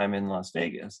spend some time in Las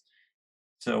Vegas.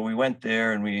 So we went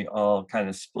there, and we all kind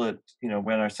of split,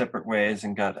 went our separate ways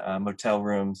and got motel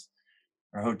rooms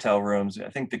or hotel rooms. I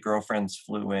think the girlfriends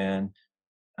flew in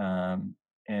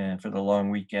and for the long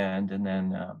weekend. And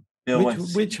then Bill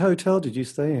which hotel did you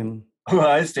stay in? Well,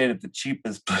 I stayed at the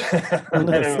cheapest.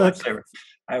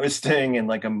 I was staying in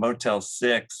a Motel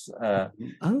 6. Oh,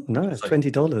 no, it's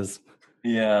 $20.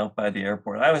 Yeah, by the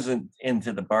airport. I wasn't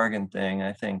into the bargain thing.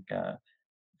 I think the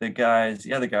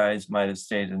other guys might have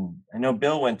stayed in. I know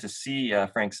Bill went to see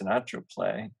Frank Sinatra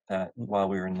play that while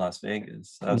we were in Las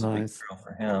Vegas. That was a big thrill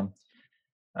for him.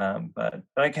 But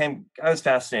I was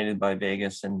fascinated by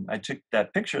Vegas, and I took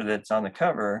that picture that's on the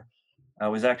cover.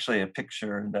 Was actually a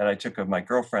picture that I took of my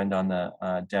girlfriend on the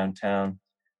downtown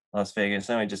Las Vegas.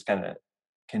 And I just kind of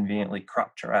conveniently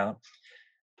cropped her out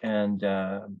and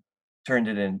turned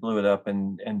it in, blew it up,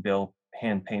 and Bill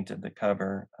hand painted the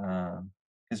cover.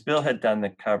 Because Bill had done the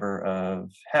cover of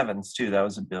Heavens too. That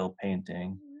was a Bill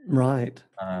painting. Right.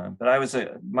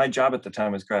 But my job at the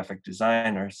time was graphic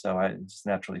designer, so I just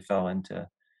naturally fell into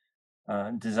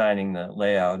designing the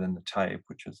layout and the type,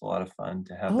 which was a lot of fun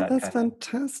to have. That's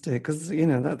fantastic, because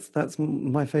that's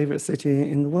my favorite city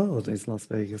in the world is Las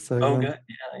Vegas. So good.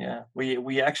 Yeah.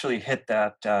 We actually hit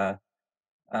that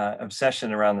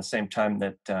obsession around the same time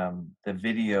that the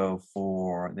video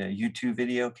for the U2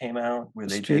 video came out, where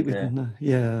they did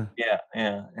yeah.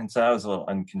 And so that was a little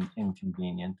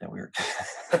inconvenient that we were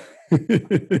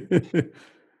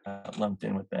lumped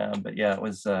in with them. But yeah, it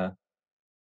was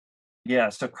yeah.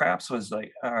 So Craps was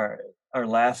like our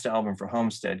last album for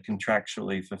Homestead.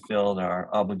 Contractually fulfilled our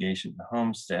obligation to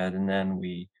Homestead, and then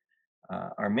we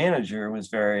our manager was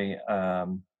very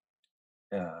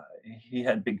he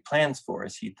had big plans for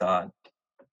us. He thought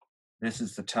this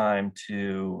is the time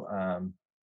to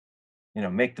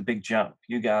make the big jump.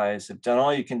 You guys have done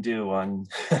all you can do on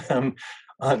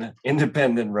on an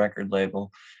independent record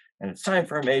label, and it's time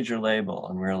for a major label.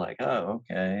 And we're like, oh,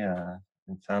 okay.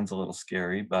 It sounds a little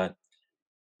scary, but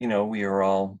we are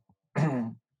all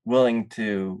willing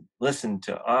to listen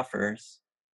to offers.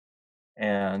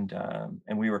 And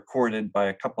we were courted by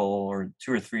a couple or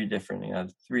two or three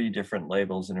different, 3 different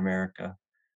labels in America.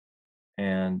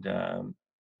 And that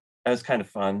was kind of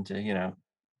fun to,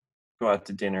 go out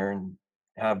to dinner and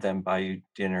have them buy you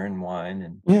dinner and wine.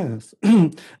 And Yes.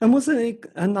 And was it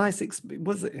a nice,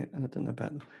 was it, I don't know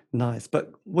about nice,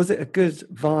 but was it a good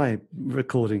vibe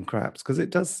recording Craps? Because it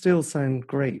does still sound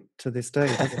great to this day,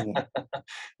 doesn't it?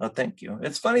 well, thank you.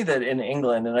 It's funny that in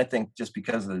England, and I think just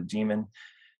because of the Demon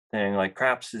thing, like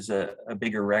Craps is a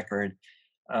bigger record.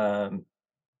 I'm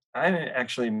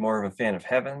actually more of a fan of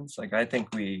Heavens. Like I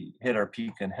think we hit our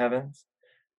peak in Heavens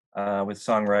with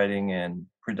songwriting and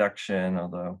production,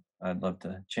 although I'd love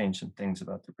to change some things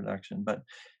about the production. But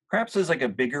Craps is like a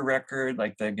bigger record,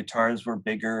 like the guitars were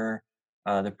bigger,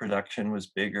 the production was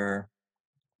bigger.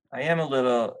 I am a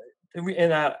little,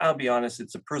 and I'll be honest,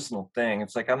 it's a personal thing.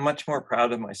 It's like I'm much more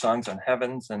proud of my songs on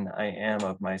Heavens than I am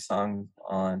of my songs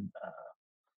on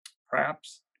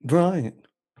Craps. Right.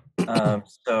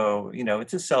 So,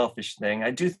 it's a selfish thing.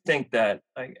 I do think that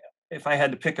if I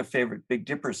had to pick a favorite Big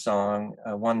Dipper song,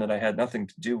 one that I had nothing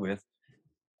to do with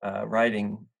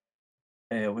writing,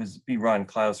 it was Be Ron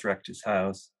Klaus Wrecked His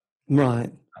House,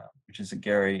 Right. which is a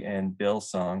Gary and Bill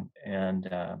song. And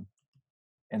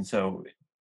so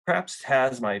Craps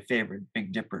has my favorite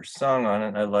Big Dipper song on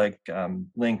it. I like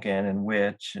Lincoln and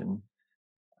Witch and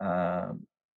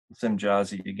some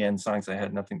Jazzy, again, songs I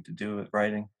had nothing to do with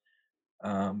writing.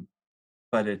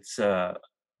 But it's, I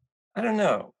don't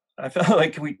know. I felt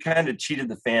like we kind of cheated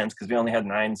the fans because we only had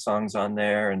 9 songs on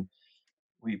there, and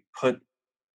we put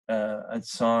a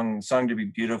song to Be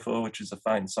Beautiful, which is a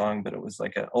fine song, but it was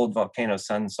like an old Volcano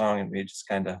Sun song, and we just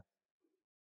kind of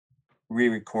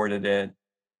re-recorded it.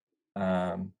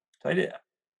 So I did,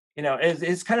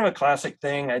 it's kind of a classic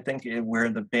thing, I think, where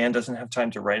the band doesn't have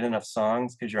time to write enough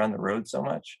songs because you're on the road so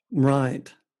much.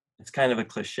 Right. It's kind of a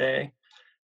cliche.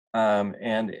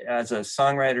 And as a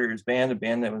songwriters band, a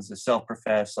band that was a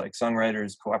self-professed like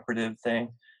songwriters cooperative thing,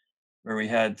 where we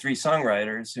had 3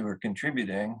 songwriters who were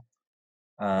contributing,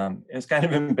 it was kind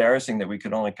of embarrassing that we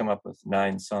could only come up with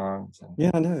 9 songs.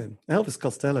 Yeah, I know. Elvis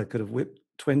Costello could have whipped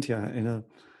 20 out in a...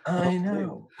 I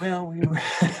know. Well, we were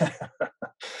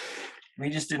we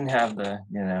just didn't have the,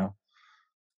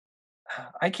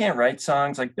 I can't write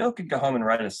songs. Like Bill could go home and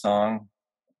write a song,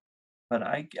 but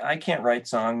I can't write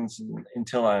songs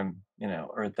until I'm,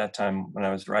 or at that time when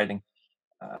I was writing,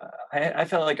 I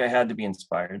felt like I had to be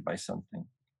inspired by something.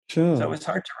 Sure. So it was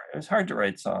hard to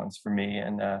write songs for me.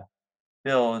 And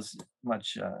Bill is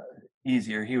much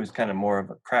easier. He was kind of more of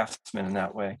a craftsman in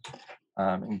that way.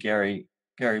 And Gary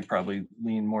probably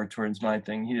leaned more towards my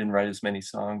thing. He didn't write as many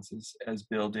songs as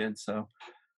Bill did. So,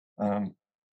 and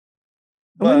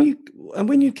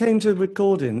when you came to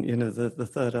recording, the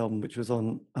third album, which was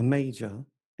on a major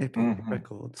Epic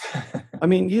Records, I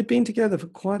mean, you'd been together for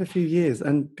quite a few years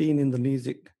and been in the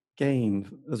music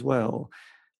game as well.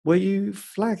 Were you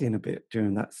flagging a bit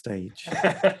during that stage?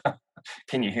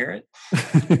 Can you hear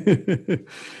it?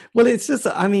 Well, it's just,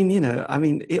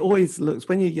 it always looks,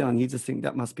 when you're young, you just think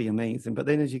that must be amazing. But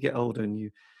then as you get older and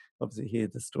you obviously hear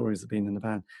the stories of being in the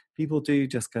band, people do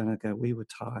just kind of go, we were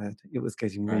tired. It was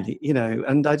getting really,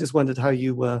 and I just wondered how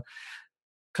you were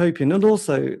coping. And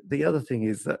also the other thing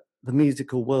is that the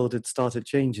musical world had started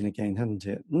changing again, hadn't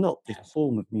it? Not the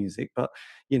form of music, but,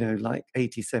 like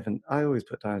 87, I always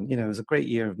put down, it was a great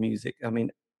year of music. I mean,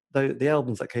 the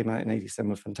albums that came out in 87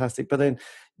 were fantastic, but then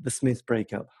the Smiths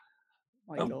breakup,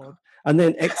 God. And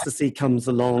then Ecstasy comes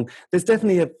along. There's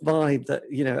definitely a vibe that,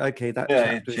 okay, that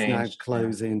chapter is now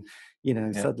closing.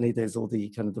 Suddenly there's all the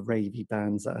kind of the ravey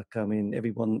bands that are coming.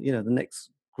 Everyone, the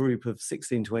next group of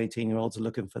 16 to 18-year-olds are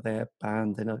looking for their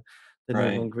band. They're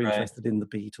no longer interested in the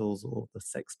Beatles or the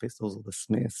Sex Pistols or the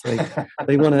Smiths.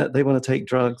 They want to take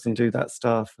drugs and do that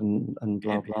stuff and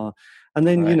blah blah. And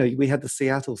then we had the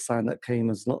Seattle sound that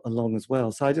came along as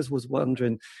well. So I just was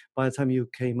wondering, by the time you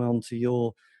came on to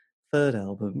your third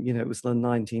album, it was the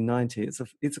 1990.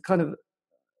 It's a kind of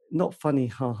not funny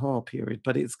ha-ha period,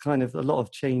 but it's kind of a lot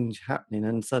of change happening,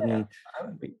 and Yeah, suddenly, I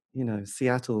would-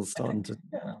 Seattle's I starting think, to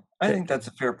yeah, I get think that's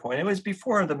a fair point. It was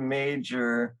before the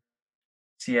major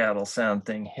Seattle sound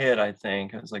thing hit, I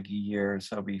think. It was like a year or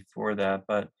so before that,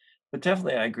 but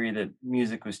definitely I agree that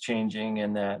music was changing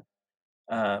and that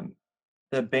um,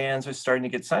 the bands were starting to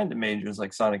get signed to majors,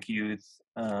 like Sonic Youth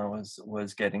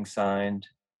was getting signed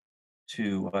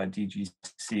to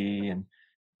DGC, and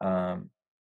um,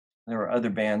 there were other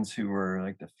bands who were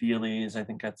like the Feelies, I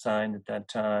think, got signed at that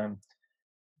time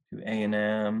to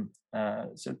A&M.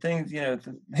 So things,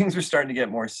 things were starting to get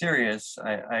more serious.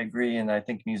 I agree, and I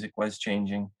think music was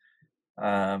changing.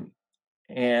 Um,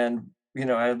 and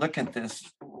I look at this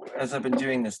as I've been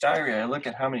doing this diary. I look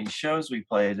at how many shows we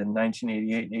played in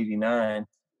 1988 and '89,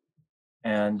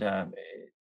 and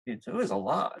it was a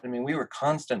lot. I mean, we were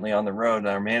constantly on the road.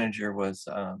 Our manager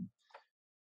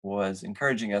was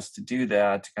encouraging us to do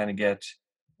that, to kind of get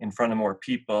in front of more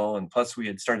people, and plus we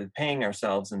had started paying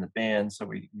ourselves in the band, so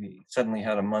we suddenly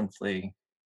had a monthly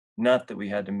nut that we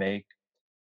had to make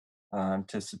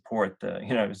to support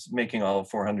it was making all of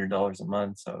 $400 a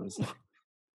month, so it was like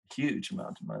a huge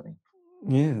amount of money.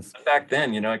 yes. But back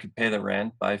then, I could pay the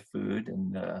rent, buy food,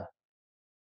 and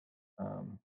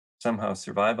um, somehow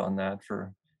survive on that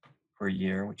for a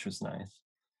year, which was nice.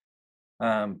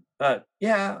 But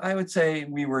yeah, I would say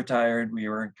we were tired. We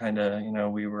were kind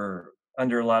of, we were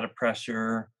under a lot of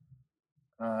pressure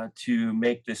to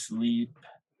make this leap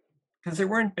because there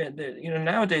weren't,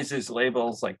 nowadays there's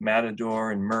labels like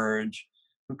Matador and Merge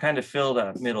who kind of fill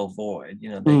that middle void.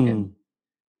 Mm.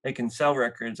 They can sell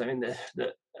records. I mean,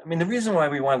 the reason why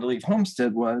we wanted to leave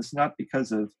Homestead was not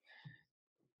because of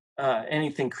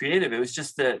anything creative. It was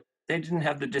just that they didn't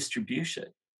have the distribution.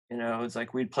 It's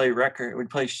like we'd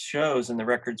play shows, and the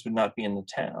records would not be in the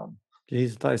town.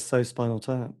 Jeez, that is so Spinal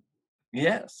Tap.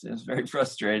 Yes, it was very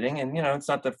frustrating, and it's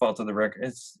not the fault of the record.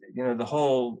 It's the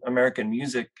whole American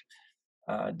music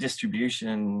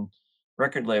distribution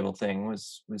record label thing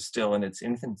was still in its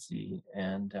infancy,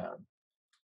 and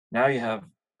now you have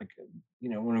like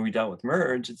when we dealt with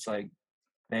Merge, it's like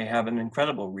they have an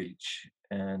incredible reach,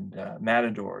 and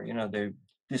Matador, their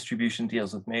distribution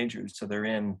deals with majors, so they're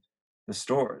in the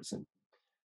stores, and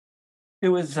it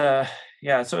was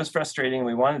yeah, so it was frustrating.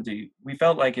 We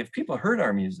felt like if people heard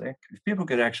our music, if people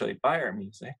could actually buy our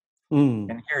music Mm.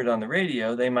 and hear it on the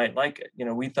radio, they might like it.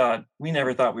 We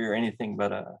never thought we were anything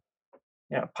but a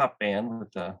pop band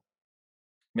with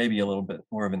maybe a little bit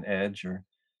more of an edge,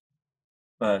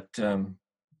 but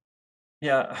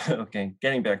yeah, okay,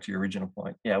 getting back to your original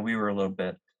point, yeah, we were a little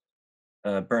bit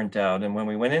burnt out, and when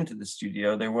we went into the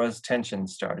studio, there was tension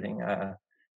starting.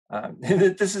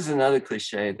 This is another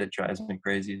cliche that drives me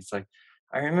crazy. It's like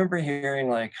I remember hearing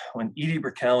like when Edie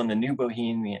Brickell and the New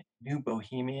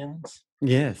Bohemians,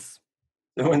 Yes.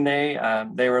 when they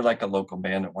were like a local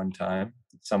band at one time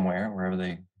somewhere wherever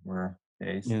they were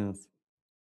based. Yes.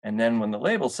 And then when the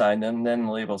label signed them, then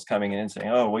the label's coming in and saying,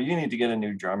 "Oh, well, you need to get a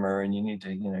new drummer, and you need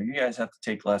to, you guys have to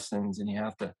take lessons, and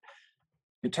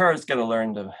guitarists got to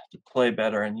learn to play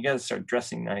better, and you got to start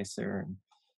dressing nicer, and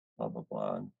blah blah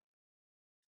blah."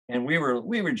 And we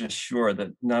were just sure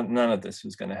that none of this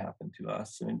was going to happen to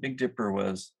us. I mean, Big Dipper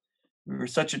we were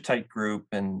such a tight group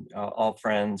and all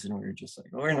friends, and we were just like,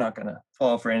 we're not going to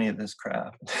fall for any of this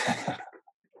crap.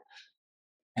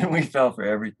 And we fell for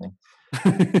everything.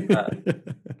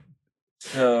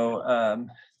 So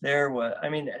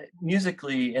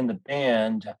musically in the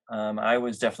band, I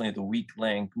was definitely the weak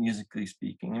link, musically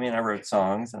speaking. I mean, I wrote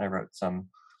songs, and I wrote some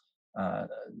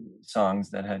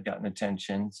songs that had gotten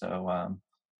attention. So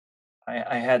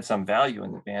I had some value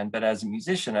in the band, but as a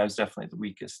musician, I was definitely the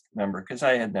weakest member because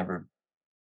I had never,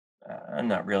 I'm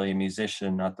not really a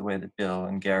musician, not the way that Bill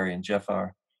and Gary and Jeff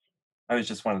are. I was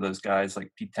just one of those guys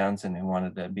like Pete Townsend who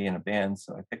wanted to be in a band,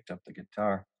 so I picked up the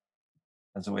guitar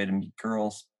as a way to meet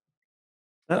girls.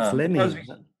 That's Lemmy.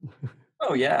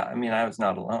 Oh yeah, I mean, I was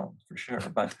not alone for sure,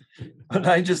 but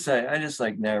I just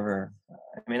like never.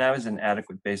 I mean, I was an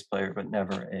adequate bass player, but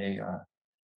never a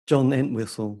John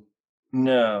Entwistle.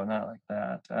 No, not like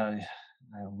that. I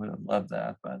would have loved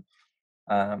that, but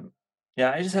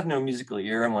yeah, I just have no musical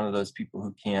ear. I'm one of those people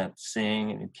who can't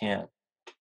sing and who can't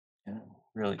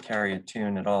really carry a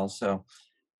tune at all. So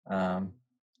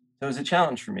it was a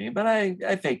challenge for me, but I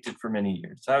faked it for many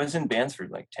years. I was in bands for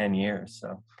like 10 years.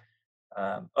 So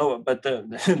but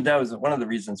that was one of the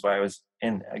reasons why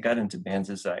I got into bands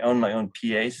is I owned my own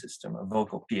PA system, a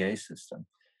vocal PA system.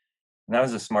 And that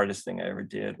was the smartest thing I ever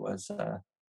did was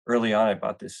early on, I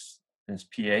bought this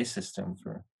PA system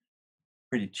for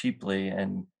pretty cheaply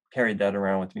and carried that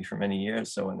around with me for many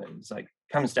years. So when it was like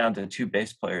comes down to 2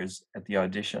 bass players at the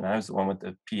audition, I was the one with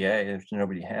the PA if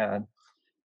nobody had.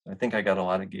 I think I got a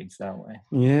lot of gigs that way.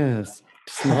 Yes,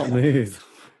 smart move.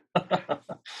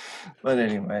 But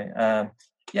anyway,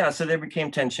 yeah, so there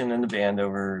became tension in the band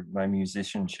over my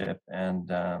musicianship and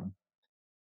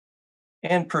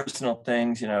personal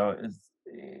things. I'm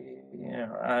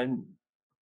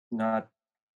not.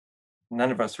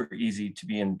 None of us were easy to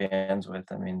be in bands with.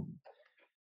 I mean,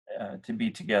 to be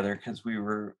together because we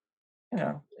were,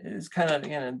 it's kind of,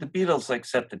 the Beatles like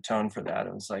set the tone for that.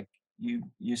 It was like you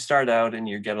start out and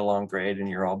you get along great and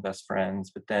you're all best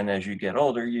friends, but then as you get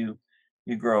older, you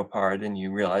grow apart and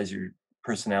you realize your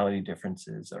personality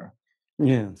differences are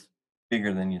Yes.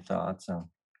 bigger than you thought. So,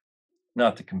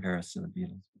 not to compare us to the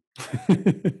Beatles.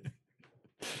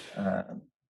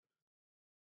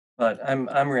 But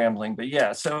I'm rambling. But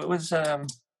yeah, so it was.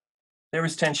 There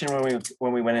was tension when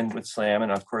we went in with Slam,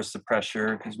 and of course the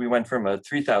pressure, because we went from a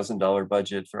 $3,000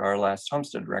 budget for our last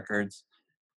Homestead records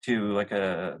to like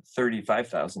a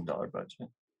 $35,000 budget.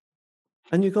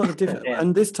 And you got a different.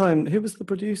 And this time, who was the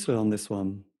producer on this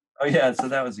one? Oh yeah, so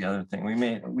that was the other thing.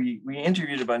 We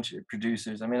interviewed a bunch of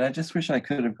producers. I mean, I just wish I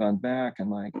could have gone back and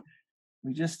like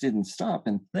we just didn't stop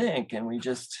and think, and we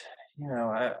just,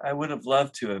 I would have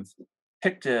loved to have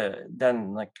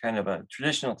done like kind of a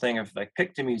traditional thing of like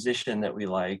picked a musician that we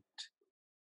liked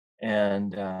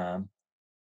and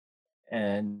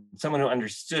someone who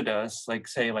understood us, like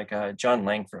say like John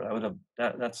Langford. I would have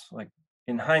that's like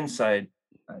in hindsight,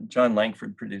 John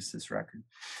Langford produced this record.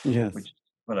 Yes, which is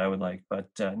what I would like. But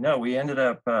no, we ended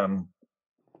up kind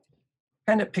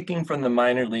of picking from the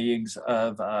minor leagues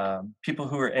of people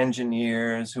who were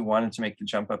engineers who wanted to make the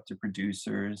jump up to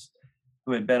producers,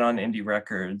 who had been on indie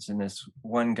records. And this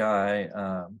one guy,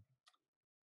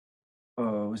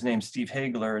 his name's Steve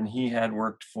Hagler, and he had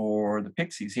worked for the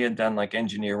Pixies. He had done like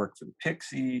engineer work for the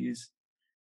Pixies,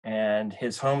 and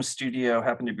his home studio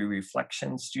happened to be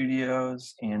Reflection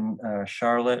Studios in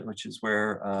Charlotte, which is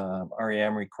where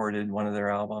REM recorded one of their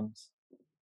albums.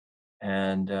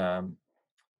 And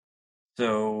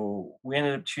so we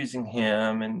ended up choosing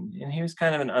him, and he was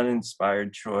kind of an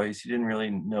uninspired choice. He didn't really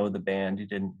know the band. He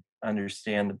didn't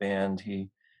understand the band. He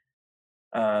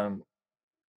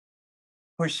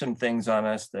pushed some things on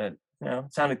us that,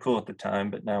 sounded cool at the time,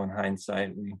 but now in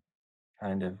hindsight, we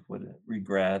kind of would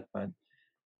regret. But,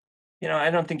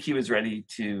 I don't think he was ready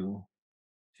to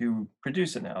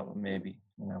produce an album, maybe.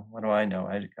 What do I know?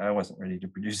 I wasn't ready to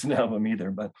produce an album either,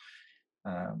 but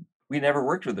we never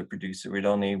worked with a producer. We'd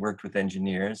only worked with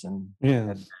engineers, and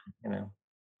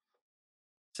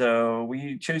so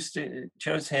we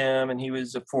chose him, and he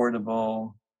was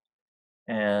affordable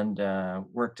and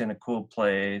worked in a cool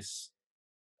place.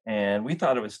 And we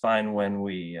thought it was fine when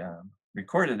we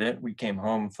recorded it. We came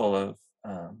home full of,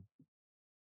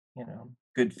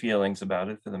 good feelings about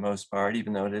it for the most part,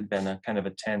 even though it had been a kind of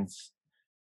a tense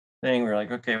thing. We were like,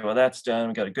 okay, well, that's done.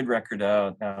 We got a good record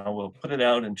out. Now we'll put it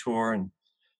out and tour, and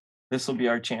this will be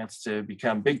our chance to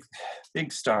become big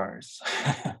stars.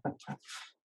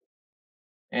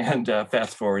 And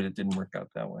fast forward, it didn't work out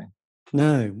that way.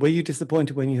 No. Were you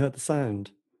disappointed when you heard the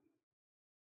sound?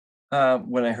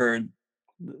 When I heard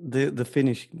the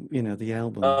finish, the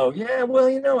album. Oh yeah,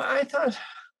 well, I thought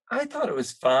it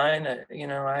was fine.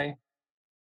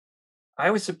 I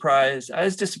was surprised. I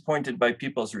was disappointed by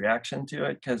people's reaction to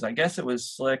it because I guess it was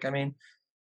slick. I mean,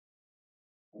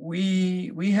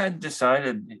 we had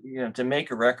decided, to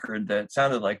make a record that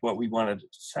sounded like what we wanted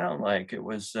it to sound like. It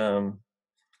was, and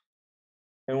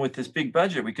with this big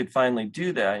budget, we could finally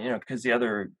do that. Because the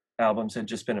other albums had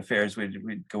just been affairs.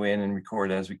 We'd go in and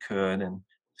record as we could and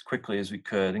as quickly as we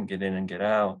could and get in and get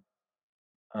out.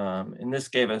 And this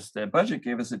the budget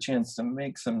gave us a chance to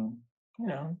make some,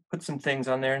 put some things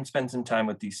on there and spend some time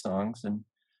with these songs. And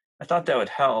I thought that would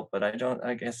help, but I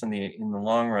guess in the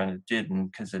long run it didn't,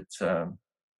 because it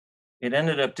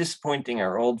ended up disappointing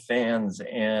our old fans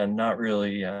and not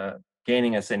really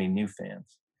gaining us any new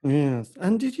fans. Yes.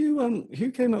 And did you who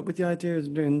came up with the idea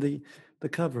of doing the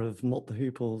cover of Mott the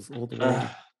Hooples all the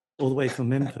way from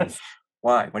Memphis?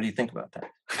 Why? What do you think about that?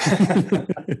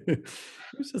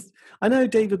 It was just, I know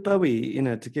David Bowie,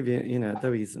 to give you,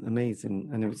 Bowie's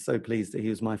amazing, and I was so pleased that he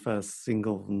was my first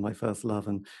single and my first love,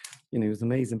 and he was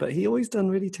amazing. But he always done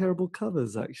really terrible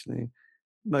covers, actually,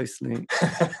 mostly.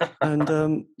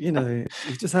 And you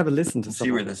just have a listen to. See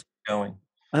where this is going.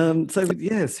 So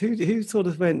yes, who sort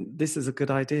of went, this is a good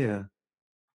idea?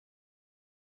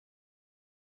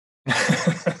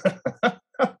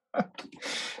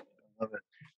 Love it.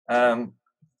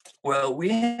 Well, we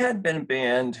had been a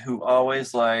band who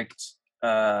always liked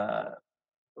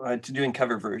to doing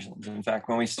cover versions. In fact,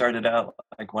 when we started out,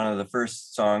 like one of the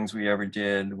first songs we ever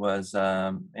did was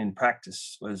in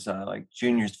practice was like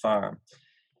Junior's Farm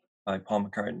by Paul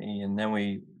McCartney, and then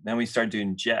we started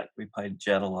doing Jet. We played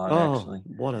Jet a lot, Oh, actually.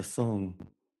 what a song!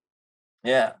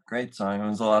 Yeah, great song. It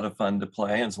was a lot of fun to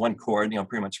play. It was one chord,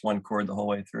 pretty much one chord the whole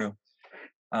way through.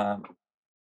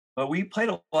 But we played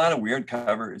a lot of weird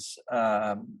covers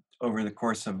over the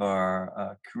course of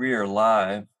our career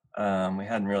live. We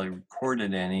hadn't really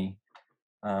recorded any,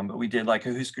 but we did like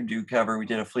a Husker Du cover. We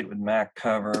did a Fleetwood Mac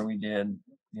cover. We did,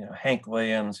 Hank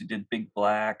Williams. We did Big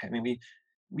Black. I mean,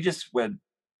 we just would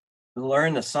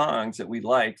learn the songs that we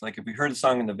liked. Like if we heard a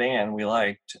song in the van we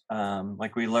liked,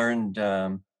 like we learned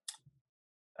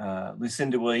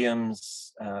Lucinda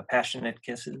Williams' Passionate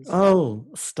Kisses. Oh,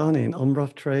 stunning. On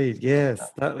Rough Trade. Yes,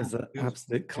 that was an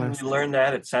absolute classic. We learned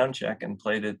that at Soundcheck and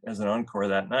played it as an encore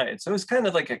that night. So it was kind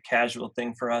of like a casual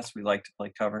thing for us. We like to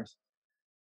play covers.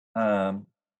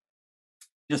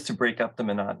 Just to break up the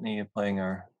monotony of playing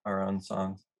our own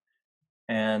songs.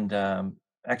 And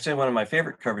actually, one of my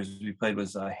favorite covers we played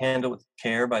was Handle with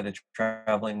Care by the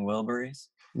Traveling Wilburys.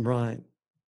 Right.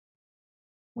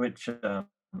 Which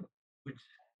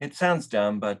it sounds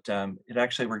dumb, but it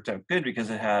actually worked out good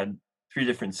because it had 3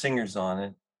 different singers on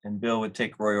it. And Bill would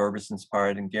take Roy Orbison's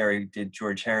part, and Gary did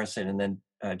George Harrison, and then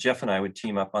Jeff and I would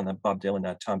team up on the Bob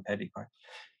Dylan, Tom Petty part.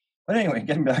 But anyway,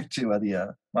 getting back to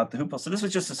the Mott the Hoople. So this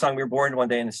was just a song we were bored one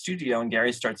day in the studio, and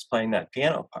Gary starts playing that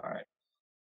piano part.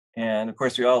 And of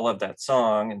course, we all love that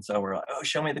song, and so we're like, "Oh,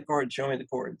 show me the chords, show me the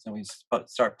chords," and we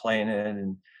start playing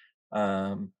it,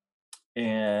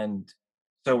 and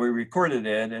so we recorded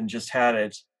it and just had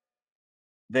it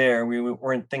there. We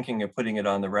weren't thinking of putting it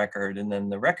on the record, and then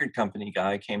the record company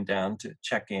guy came down to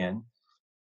check in,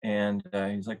 and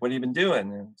he's like, "What have you been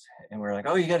doing?" And we're like,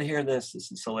 "Oh, you got to hear this.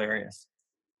 This is hilarious."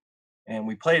 And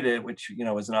we played it, which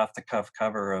was an off-the-cuff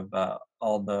cover of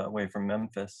All the Way from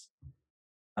Memphis.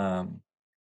 And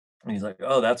he's like,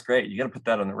 "Oh, that's great. You got to put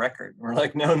that on the record." And we're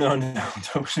like, "No, no. No."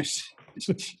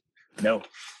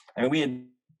 I mean, we had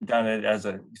done it as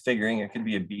figuring it could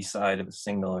be a B-side of a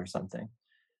single or something.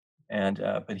 And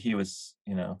but he was,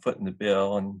 footing the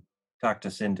bill and talked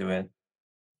us into it.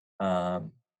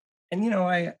 And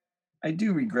I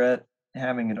do regret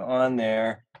having it on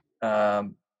there.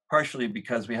 Partially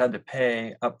because we had to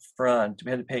pay up front.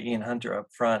 We had to pay Ian Hunter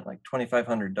up front like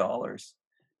 $2,500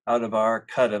 out of our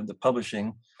cut of the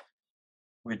publishing,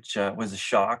 which was a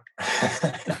shock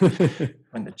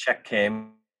when the check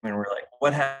came, and we're like,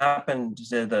 "What happened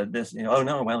to this?" "Oh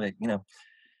no, well,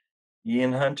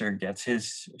 Ian Hunter gets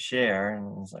his share," and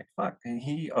I was like, "Fuck,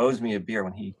 he owes me a beer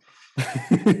when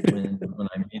when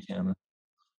I meet him."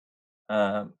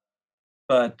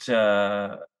 But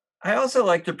I also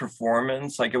liked the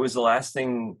performance. Like it was the last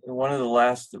thing, one of the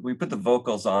last, we put the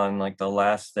vocals on like the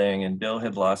last thing, and Bill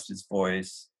had lost his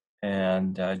voice,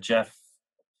 and Jeff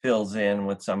fills in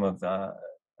with some of the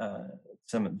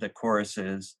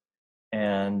choruses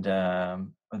and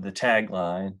the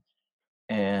tagline.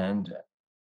 And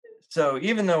so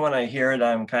even though when I hear it,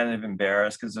 I'm kind of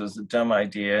embarrassed because it was a dumb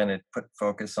idea and it put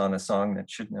focus on a song that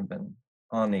shouldn't have been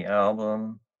on the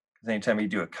album. Because anytime you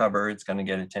do a cover, it's going to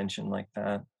get attention like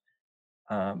that.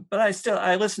 But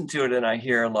I listen to it and I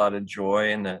hear a lot of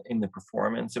joy in the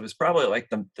performance. It was probably like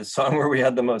the song where we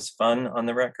had the most fun on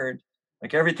the record.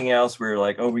 Like everything else, we were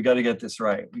like, "Oh, we got to get this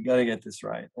right. We got to get this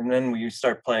right." And then we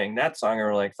start playing that song, and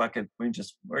we're like, "Fuck it, we're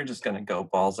just gonna go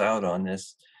balls out on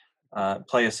this."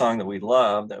 Play a song that we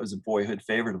love, that was a boyhood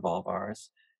favorite of all of ours,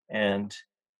 and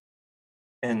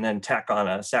then tack on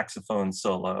a saxophone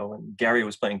solo. And Gary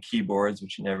was playing keyboards,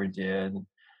 which he never did.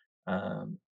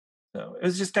 So it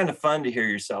was just kind of fun to hear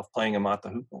yourself playing a Mott the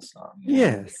Hoople song.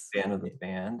 Yes, fan of the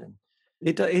band, and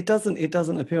it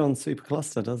doesn't appear on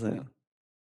Supercluster, does it?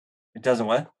 It doesn't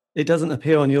what? It doesn't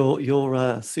appear on your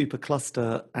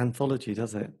Supercluster anthology,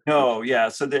 does it? No, yeah.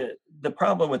 So the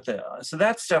problem with so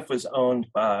that stuff was owned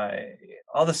by,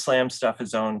 all the Slam stuff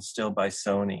is owned still by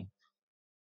Sony.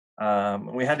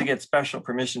 We had to get special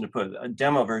permission to put a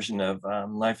demo version of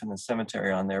Life in the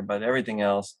Cemetery on there, but everything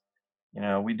else,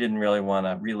 we didn't really want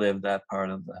to relive that part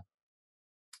of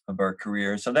our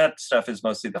career. So that stuff is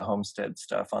mostly the Homestead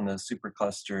stuff on the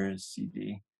Superclusters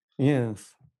CD.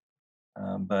 Yes.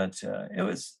 But it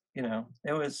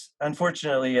was,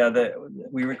 unfortunately,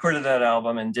 we recorded that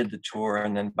album and did the tour,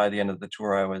 and then by the end of the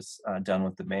tour, I was done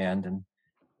with the band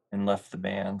and left the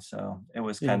band. So it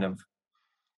was kind of,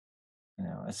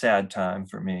 a sad time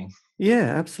for me.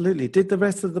 Yeah, absolutely. Did the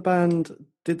rest of the band,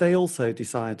 did they also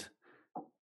decide?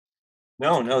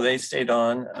 No, they stayed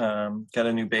on, got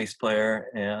a new bass player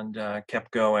and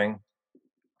kept going.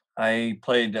 I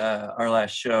played our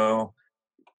last show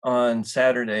on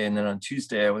Saturday, and then on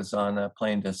Tuesday I was on a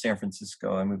plane to San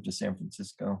Francisco. I moved to San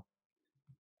Francisco,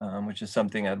 which is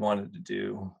something I'd wanted to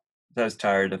do. I was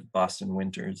tired of Boston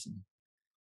winters and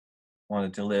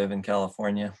wanted to live in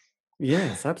California.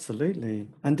 Yes, absolutely.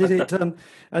 And did it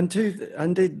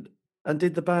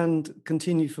did the band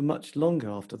continue for much longer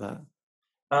after that?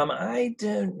 I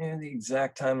don't know the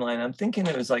exact timeline. I'm thinking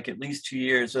it was like at least 2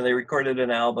 years. So they recorded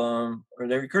an album, or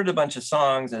they recorded a bunch of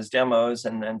songs as demos,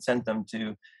 and then sent them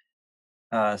to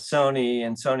Sony,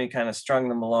 and Sony kind of strung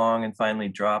them along and finally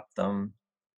dropped them.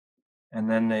 And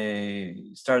then they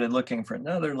started looking for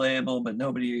another label, but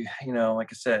nobody, like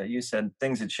I said, you said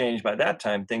things had changed. By that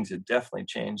time, things had definitely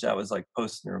changed. That was like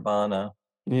post Nirvana.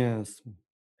 Yes.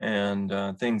 And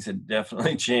things had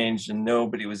definitely changed, and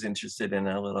nobody was interested in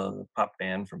a little pop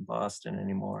band from Boston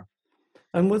anymore.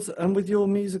 And with your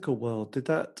musical world, did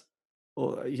that,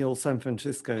 or your San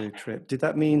Francisco trip, did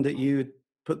that mean that you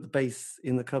put the bass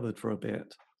in the cupboard for a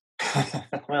bit?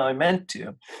 Well, I meant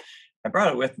to. I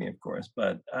brought it with me, of course,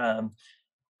 but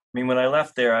when I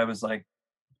left there, I was like,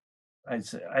 I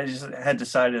just had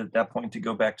decided at that point to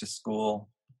go back to school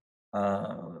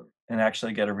and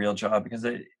actually get a real job, because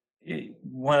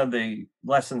one of the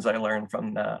lessons I learned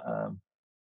from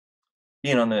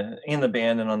being in the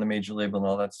band and on the major label and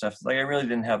all that stuff, like I really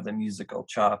didn't have the musical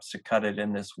chops to cut it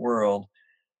in this world.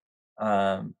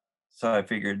 So I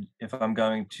figured if I'm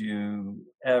going to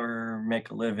ever make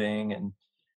a living and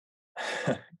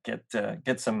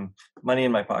get some money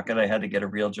in my pocket, I had to get a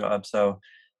real job. So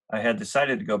I had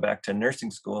decided to go back to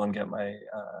nursing school and get my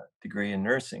degree in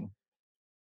nursing.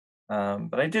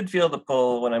 But I did feel the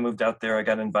pull when I moved out there. I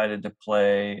got invited to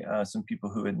play some people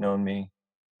who had known me.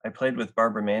 I played with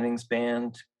Barbara Manning's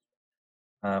band.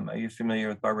 Are you familiar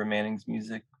with Barbara Manning's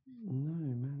music?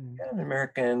 No. An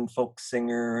American folk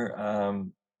singer.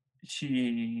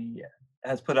 She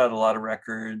has put out a lot of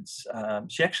records.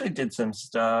 She actually did some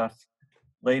stuff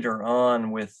later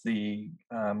on with the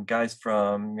guys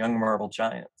from Young Marble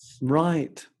Giants.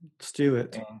 Right,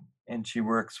 Stuart. And she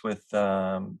works with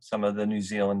some of the New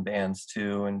Zealand bands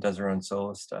too, and does her own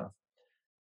solo stuff.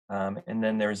 And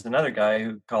then there's another guy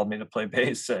who called me to play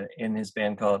bass in his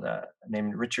band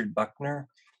named Richard Buckner.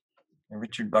 And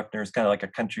Richard Buckner is kind of like a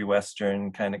country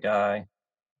western kind of guy.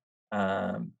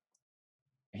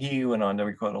 He went on to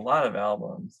record a lot of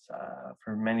albums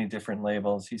for many different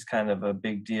labels. He's kind of a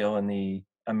big deal in the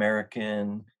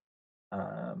American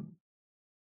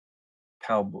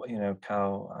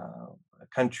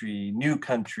country, new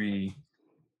country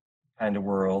kind of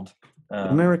world.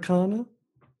 Americana?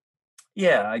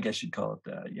 Yeah, I guess you'd call it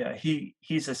that. Yeah,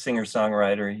 he's a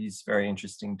singer-songwriter. He's a very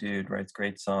interesting dude, writes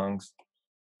great songs,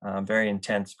 very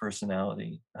intense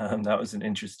personality. That was an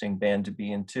interesting band to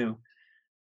be in too.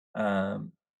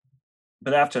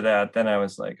 But after that, then I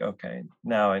was like, okay,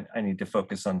 now I need to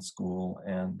focus on school,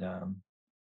 and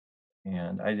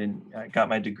I got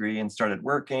my degree and started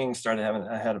working,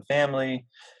 I had a family,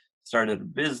 started a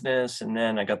business, and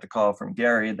then I got the call from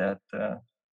Gary that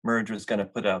Merge was going to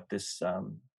put out this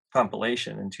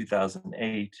compilation in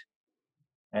 2008.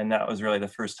 And that was really the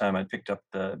first time I picked up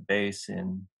the bass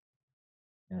in,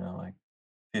 like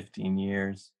 15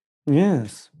 years.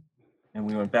 Yes. And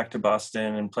we went back to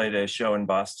Boston and played a show in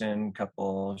Boston, a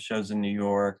couple shows in New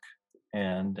York.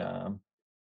 And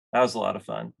that was a lot of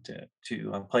fun to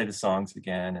play the songs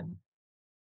again. And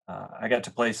I got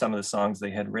to play some of the songs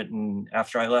they had written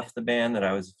after I left the band that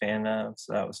I was a fan of.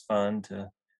 So that was fun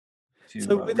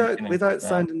So without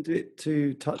sounding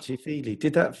too touchy-feely,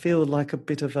 did that feel like a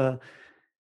bit of a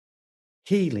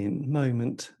healing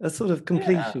moment, a sort of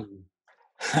completion?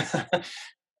 Yeah.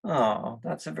 Oh,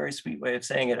 that's a very sweet way of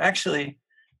saying it. Actually,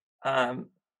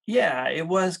 yeah, it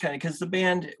was kind of, because the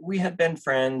band, we had been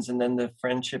friends, and then the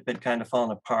friendship had kind of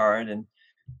fallen apart, and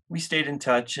we stayed in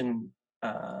touch and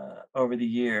over the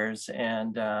years.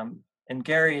 And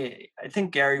Gary, I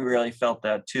think Gary really felt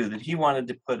that too, that he wanted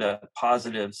to put a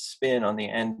positive spin on the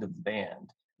end of the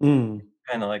band,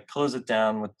 kind of like close it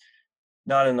down with,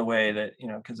 not in the way that,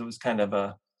 because it was kind of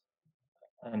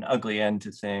an ugly end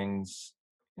to things.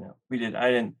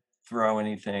 I didn't throw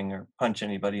anything or punch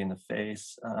anybody in the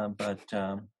face, but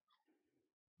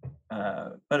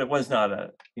it was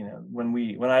not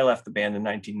when I left the band in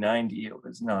 1990, it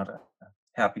was not a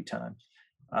happy time.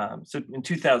 So in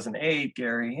 2008,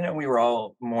 Gary, we were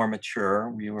all more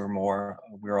mature. We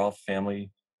were all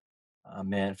family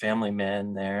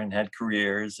men there, and had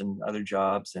careers and other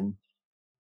jobs, and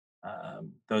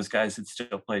those guys had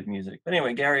still played music. But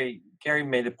anyway, Gary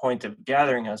made a point of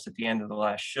gathering us at the end of the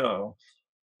last show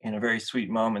in a very sweet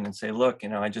moment and say, look,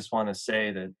 I just want to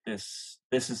say that this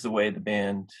is the way the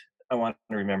band I want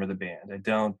to remember the band. I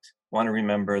don't want to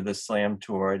remember the Slam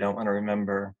tour. I don't want to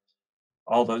remember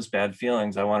all those bad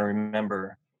feelings. I want to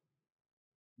remember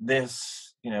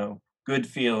this, good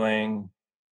feeling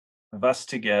of us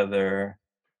together,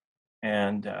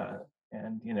 and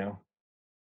then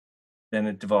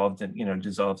it dissolves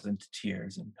into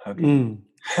tears and hugging.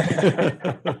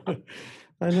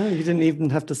 I know, you didn't even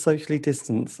have to socially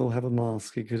distance or have a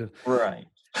mask. You could have. Right.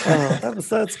 Oh,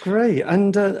 that's great.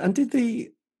 And did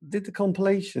the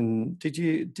compilation,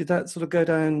 did that sort of go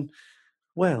down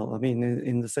well? I mean,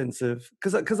 in the sense of,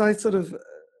 because I sort of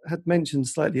had mentioned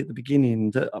slightly at the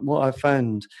beginning that what I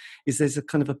found is there's a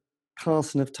kind of a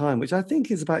passing of time, which I think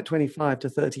is about 25 to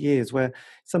 30 years, where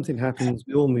something happens,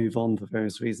 we all move on for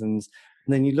various reasons,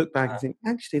 and then you look back and think,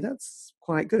 actually, that's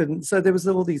quite good. And so there was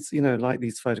all these, like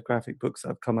these photographic books that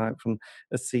have come out from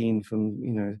a scene from,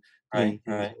 the Right,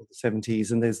 80s right. or the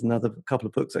 70s, and there's another couple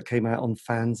of books that came out on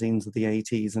fanzines of the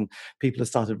 80s, and people have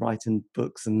started writing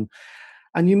books, and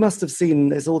you must have seen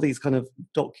there's all these kind of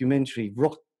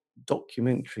rock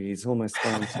documentaries almost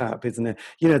on tap, isn't it?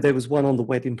 There was one on the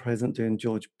Wedding Present doing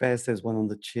George Best, there's one on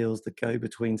the Chills, the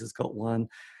Go-Betweens has got one.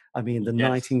 I mean, the Yes.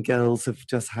 Nightingales have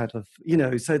just had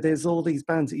so there's all these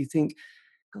bands that you think,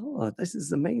 God, this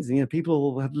is amazing.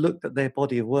 People have looked at their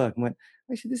body of work and went,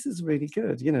 actually, this is really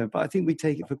good, but I think we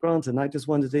take it for granted. And I just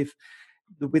wondered if,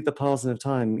 with the passing of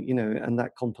time, and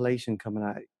that compilation coming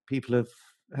out, people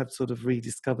have sort of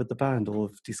rediscovered the band or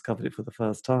have discovered it for the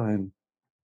first time.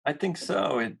 I think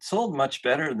so. It sold much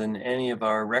better than any of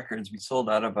our records. We sold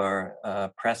out of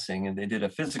our pressing, and they did a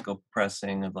physical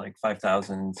pressing of like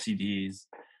 5,000 CDs.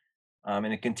 And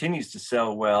it continues to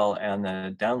sell well on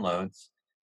the downloads,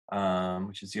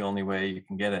 which is the only way you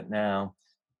can get it now.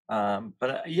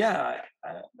 But yeah,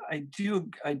 I do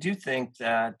think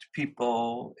that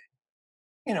people,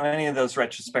 any of those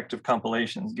retrospective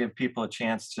compilations give people a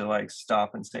chance to like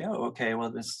stop and say, oh, okay,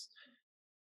 well,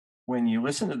 when you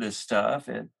listen to this stuff,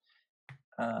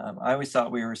 I always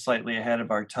thought we were slightly ahead of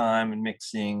our time in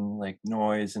mixing like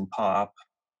noise and pop.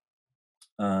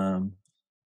 But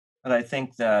I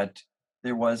think that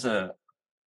there was a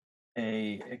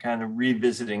kind of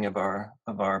revisiting of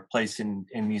our place in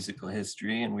musical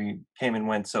history, and we came and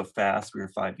went so fast. We were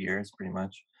 5 years pretty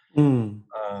much.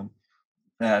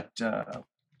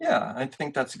 Yeah, I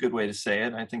think that's a good way to say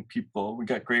it. I think we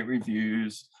got great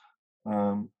reviews.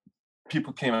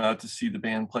 People came out to see the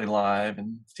band play live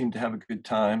and seemed to have a good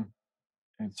time.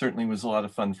 It certainly was a lot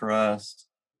of fun for us.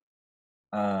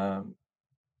 I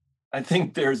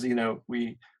think there's,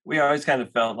 we always kind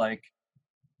of felt like,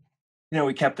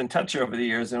 we kept in touch over the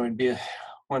years, and we'd be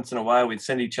once in a while, we'd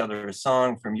send each other a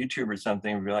song from YouTube or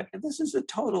something. We'd be like, this is a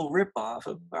total ripoff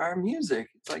of our music.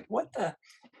 It's like, what the,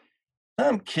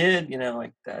 some kid,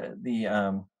 like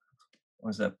what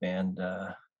was that band?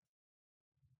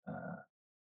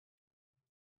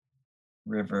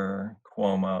 River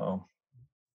Cuomo,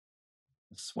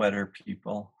 the Sweater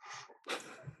People.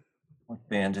 What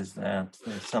band is that?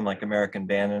 There's some like American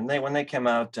band, and when they came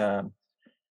out,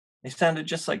 they sounded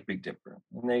just like Big Dipper.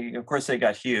 And of course, they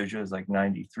got huge. It was like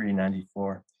 93,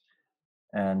 94.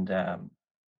 And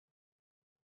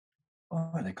what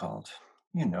are they called?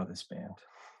 You know this band.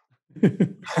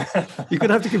 You're going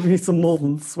to have to give me some more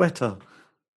than Sweater.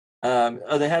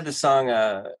 They had the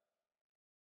song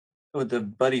with the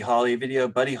Buddy Holly video,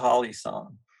 Buddy Holly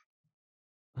song.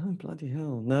 Oh, bloody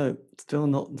hell. No, still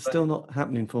not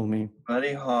happening for me.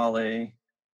 Buddy Holly.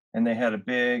 And they had a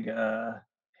big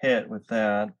hit with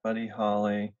that, Buddy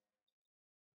Holly.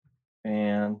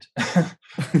 And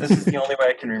this is the only way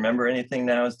I can remember anything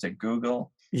now is to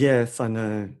Google. Yes, I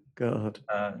know. God.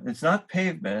 It's not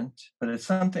Pavement, but it's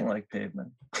something like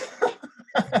Pavement.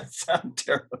 I sound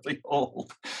terribly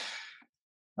old.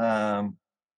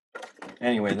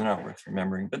 Anyway, they're not worth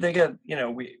remembering. But they get,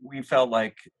 we felt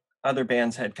like other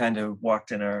bands had kind of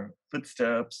walked in our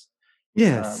footsteps.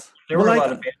 Yes. There were a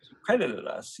lot of bands who credited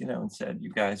us, and said,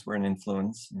 you guys were an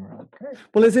influence. And we're like, great.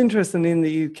 Well, it's interesting in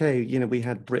the UK, we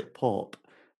had Britpop,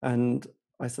 and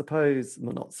I suppose,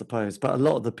 well, not suppose, but a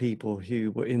lot of the people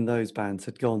who were in those bands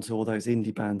had gone to all those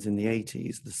indie bands in the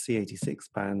 80s, the C86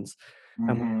 bands,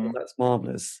 and that's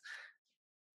marvelous.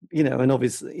 And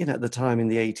obviously, at the time in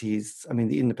the 80s, I mean,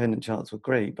 the independent charts were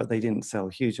great, but they didn't sell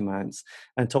huge amounts.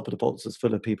 And Top of the Pops was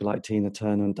full of people like Tina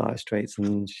Turner and Dire Straits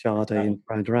and Sade and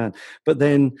Duran Duran. But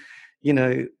then,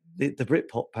 the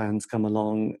Britpop bands come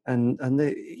along, and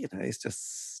they,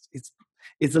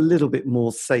 it's a little bit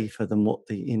more safer than what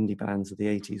the indie bands of the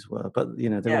 80s were. But,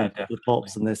 they're on the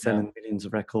pops and they're selling millions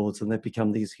of records and they've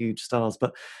become these huge stars.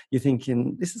 But you're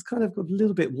thinking, this is kind of a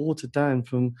little bit watered down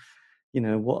from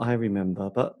what I remember.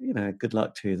 But good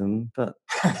luck to them. But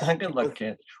Good luck,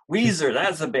 kid. Weezer,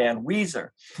 that's a band. Weezer.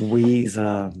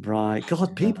 Weezer, right?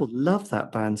 God, people love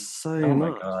that band so Oh my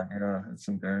much. God, yeah, it's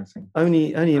embarrassing.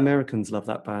 Only Americans love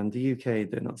that band. The UK,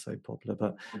 they're not so popular,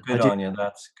 but Well, good on you.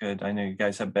 That's good. I know you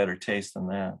guys have better taste than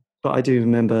that. But I do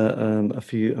remember a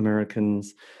few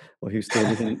Americans who still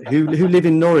live in who live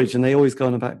in Norwich, and they always go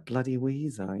on about bloody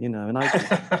Weezer, and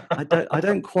I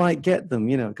don't quite get them,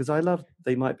 because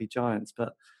they might be giants,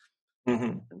 but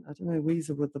Mm-hmm. I don't know,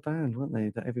 Weezer were the band, weren't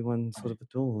they, that everyone sort of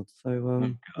adored.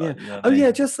 So God,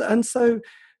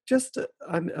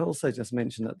 I also just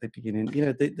mentioned at the beginning,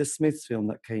 the Smiths film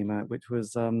that came out, which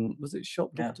was it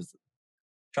Shoplifters?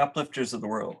 Shoplifters of the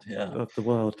World, yeah. Of the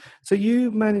World. So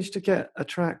you managed to get a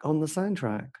track on the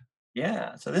soundtrack.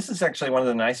 Yeah, so this is actually one of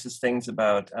the nicest things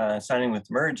about signing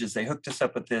with Merge is they hooked us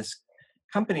up with this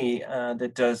company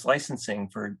that does licensing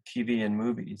for TV and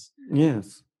movies.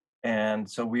 Yes. And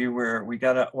so we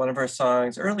got one of our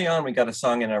songs early on. We got a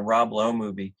song in a Rob Lowe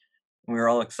movie. We were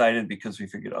all excited because we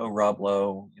figured, oh, Rob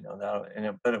Lowe,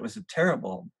 but it was a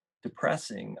terrible,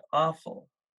 depressing, awful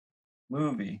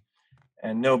movie,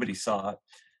 and nobody saw it.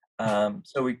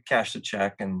 So we cashed a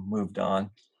check and moved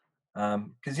on.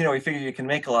 Because we figure you can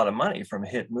make a lot of money from a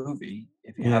hit movie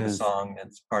if you have a song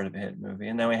that's part of a hit movie.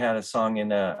 And then we had a song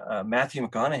in a Matthew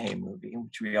McConaughey movie,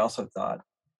 which we also thought,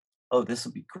 oh, this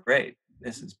will be great.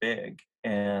 This is big.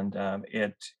 And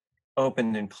it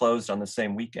opened and closed on the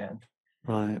same weekend.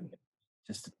 Right.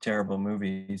 Just a terrible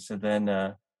movie. So then,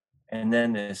 and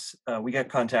then we got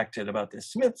contacted about the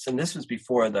Smiths, and this was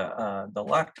before the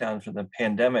lockdown for the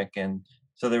pandemic, and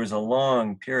so there was a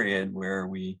long period where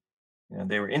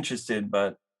they were interested,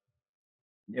 but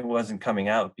it wasn't coming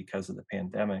out because of the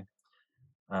pandemic.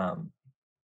 But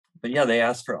yeah, they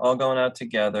asked for All Going Out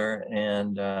Together,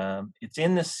 and it's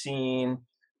in the scene,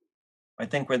 I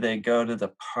think, where they go to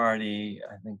the party.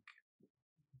 I think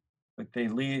like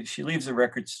she leaves the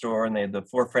record store, and the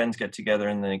four friends get together,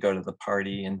 and then they go to the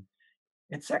party, and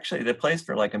it's actually, they plays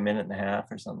for like a minute and a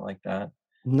half or something like that.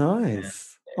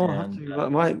 Nice. And,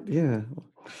 yeah.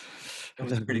 It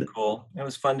was pretty cool. It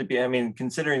was fun to be,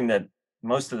 considering that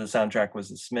most of the soundtrack was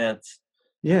the Smiths.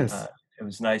 Yes. It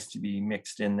was nice to be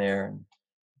mixed in there.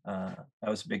 And that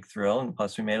was a big thrill. And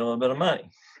plus we made a little bit of money.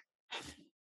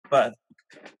 But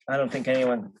I don't think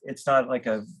it's not like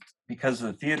because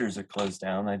the theaters are closed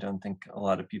down, I don't think a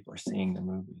lot of people are seeing the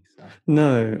movie. So.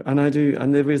 No,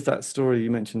 and there is that story,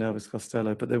 you mentioned Elvis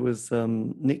Costello, but there was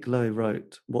Nick Lowe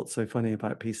wrote What's So Funny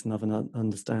About Peace and Love and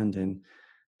Understanding,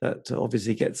 that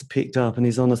obviously gets picked up and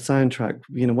he's on a soundtrack,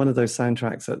 one of those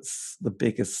soundtracks that's the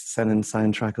biggest selling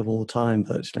soundtrack of all time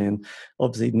virtually. And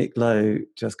obviously Nick Lowe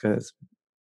just goes,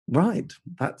 right,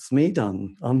 that's me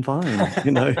done. I'm fine,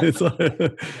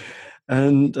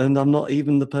 and I'm not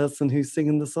even the person who's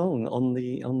singing the song on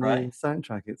the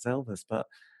soundtrack. It's Elvis, but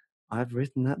I've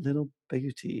written that little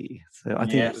beauty. So I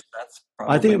think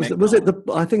it was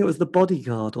The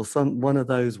Bodyguard or one of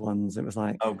those ones. It was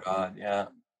like, oh God, yeah.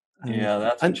 Yeah,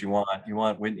 that's what you want. You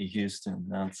want Whitney Houston.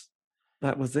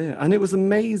 That was it. And it was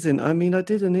amazing. I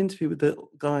did an interview with the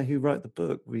guy who wrote the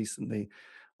book recently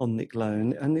on Nick Lowe,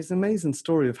 and it's an amazing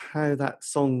story of how that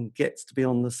song gets to be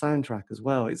on the soundtrack as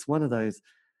well. It's one of those,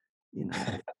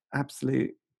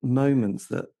 absolute moments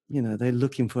that, they're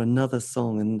looking for another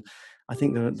song. And I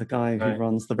think the guy who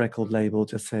runs the record label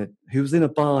just said, he was in a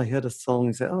bar, he heard a song,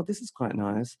 he said, oh, this is quite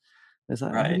nice. It's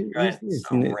like, right. This?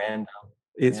 So random.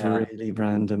 It's really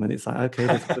random, and it's like, okay,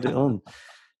 let's put it on.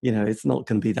 It's not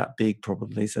going to be that big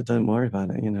probably, so don't worry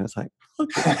about it. It's like,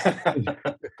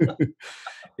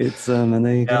 it's and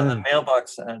there you go. The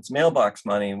mailbox. It's mailbox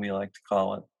money, we like to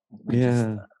call it.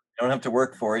 You don't have to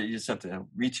work for it. You just have to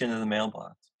reach into the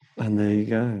mailbox. And there you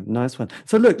go. Nice one.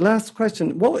 So look, last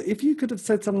question. What if you could have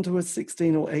said something to a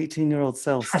 16 or 18-year-old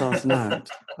self starting out?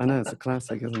 I know it's a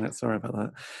classic, isn't it? Sorry about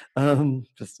that.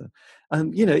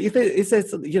 If it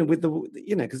says, with the,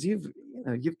 because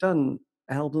you've done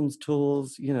albums,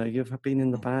 tours, you've been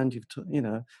in the band, you've,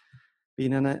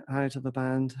 been in and out of a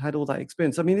band, had all that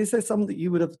experience. Is there something that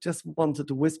you would have just wanted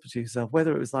to whisper to yourself,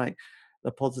 whether it was like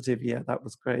the positive, yeah, that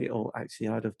was great, or actually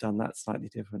I'd have done that slightly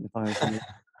different if I was in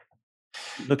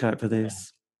look out for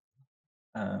this.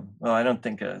 Well, I don't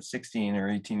think a 16 or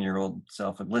 18-year-old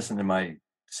self would listen to my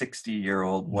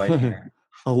 60-year-old white hair.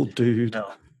 Old dude.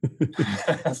 No.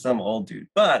 Some old dude.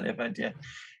 But if I did,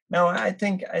 no, I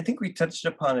think we touched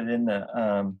upon it in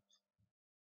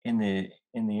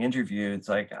the interview. It's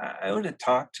like I would have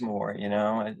talked more.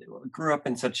 I grew up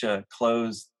in such a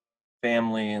closed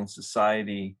family and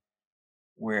society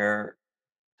where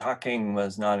talking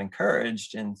was not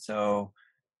encouraged, and so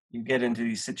you get into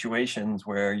these situations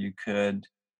where you could,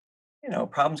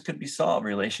 problems could be solved,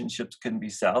 relationships couldn't be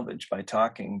salvaged by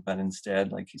talking, but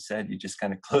instead, like you said, you just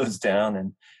kind of close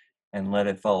down and let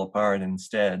it fall apart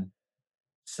instead.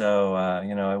 So,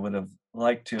 I would have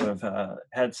liked to have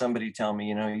had somebody tell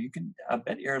me, I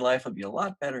bet your life would be a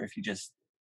lot better if you just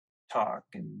talk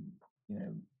and, you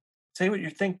know, say what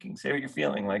you're thinking, say what you're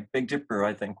feeling. Like Big Dipper,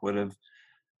 I think would have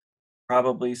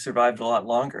probably survived a lot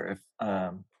longer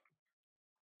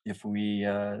if we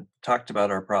talked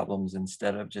about our problems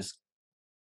instead of just,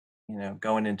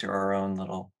 going into our own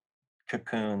little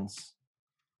cocoons.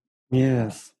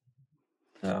 Yes.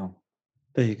 So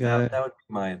There you go. that would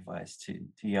be my advice to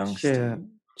young Steve.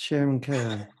 Share and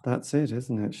care. That's it,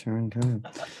 isn't it? Share and care.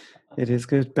 It is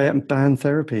good. Band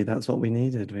therapy. That's what we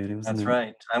needed, really, wasn't That's it?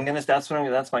 right.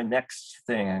 That's my next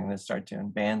thing. I'm gonna start doing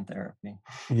band therapy.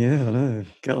 Yeah, I know.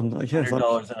 Get on. Yes,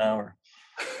 $100 an hour.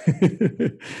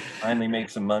 Finally make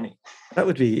some money. That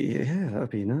would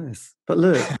be nice. But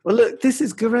look, this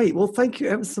is great. Well, thank you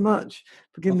ever so much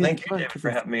for giving me the Thank you, time. David, for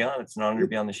having me on. It's an honor to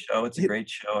be on the show. It's a great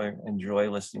show. I enjoy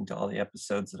listening to all the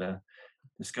episodes that I've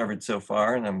discovered so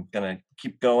far, and I'm gonna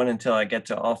keep going until I get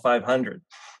to all 500.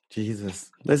 Jesus,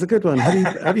 there's a good one.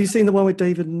 Have you seen the one with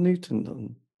David Newton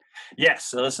on?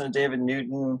 Yes, I listen to David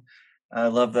Newton. I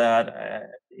love that.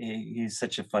 He's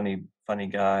such a funny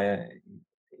guy.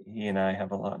 He and I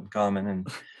have a lot in common, and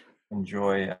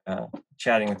enjoy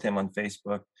chatting with him on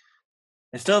Facebook.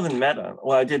 I still haven't met him.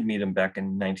 Well, I did meet him back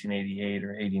in 1988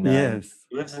 or 89. Yes.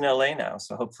 He lives in LA now,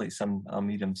 so hopefully I'll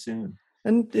meet him soon.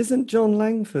 And isn't John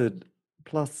Langford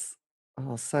plus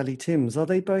Sally Timms, are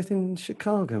they both in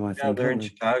Chicago, I think? Yeah, they're in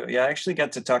Chicago. Yeah, I actually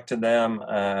got to talk to them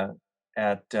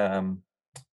at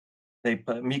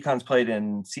Mekon's played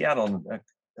in Seattle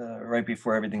right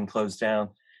before everything closed down.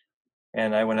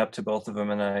 And I went up to both of them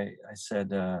and I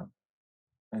said,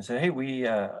 hey, we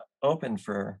opened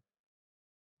for,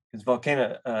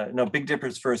 because Big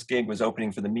Dipper's first gig was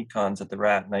opening for the Mekons at the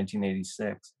Rat in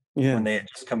 1986. Yeah. When they had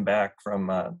just come back from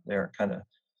their kind of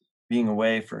being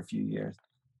away for a few years.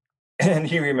 And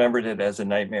he remembered it as a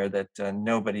nightmare that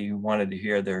nobody wanted to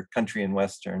hear their country and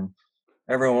Western.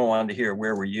 Everyone wanted to hear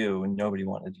Where Were You? And nobody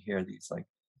wanted to hear these like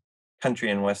country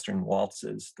and Western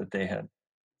waltzes that they had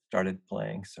started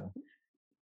playing. So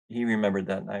he remembered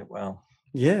that night well.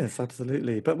 Yes,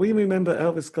 absolutely. But we remember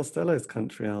Elvis Costello's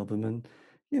country album, and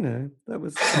that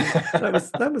was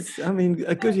I mean,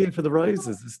 A Good Year for the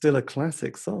Roses is still a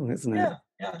classic song, isn't it?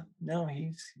 Yeah. No,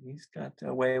 he's got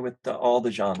away with all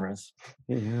the genres.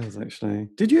 He has, actually.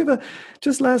 Did you ever,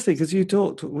 just lastly, because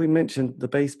we mentioned the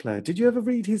bass player, did you ever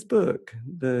read his book?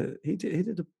 He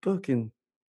did a book in...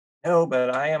 No,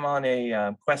 but I am on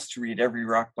a quest to read every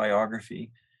rock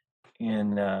biography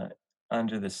in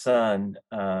Under the Sun.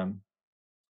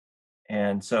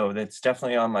 And so that's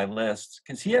definitely on my list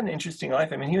because he had an interesting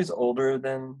life. I mean, he was older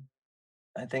than,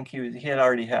 I think he had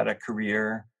already had a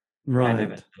career, right,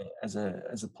 kind of as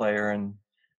a player. And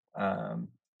but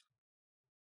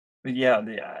yeah,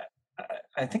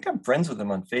 I think I'm friends with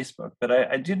him on Facebook, but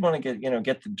I did want to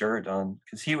get the dirt on,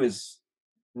 because he was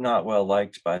not well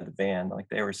liked by the band. Like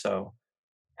they were so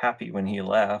happy when he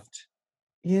left.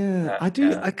 Yeah, I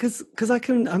do, because I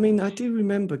do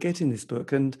remember getting this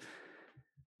book and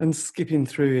skipping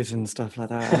through it and stuff like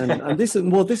that. And this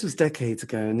was decades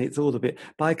ago, and it's all a bit.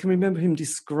 But I can remember him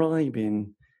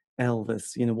describing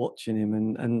Elvis, watching him,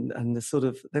 and the sort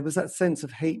of, there was that sense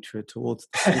of hatred towards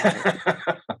the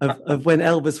of when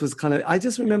Elvis was kind of. I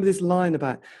just remember this line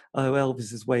about, oh,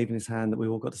 Elvis is waving his hand that we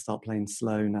all got to start playing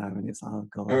slow now, and it's, oh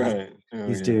God, right.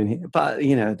 He's doing it. But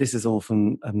this is all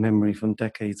from a memory from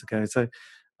decades ago, so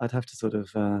I'd have to sort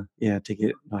of dig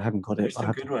it. I haven't got it. There's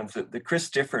some good ones. The Chris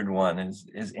Difford one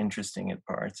is interesting at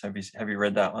parts. Have you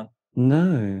read that one?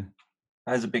 No.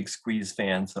 I was a big Squeeze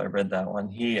fan, so I read that one.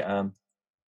 He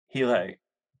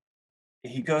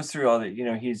goes through all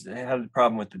the, he's had a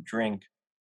problem with the drink,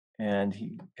 and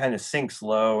he kind of sinks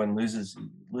low and loses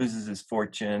his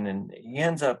fortune, and he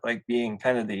ends up like being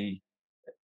kind of the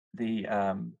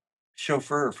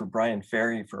chauffeur for Brian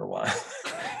Ferry for a while.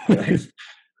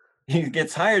 He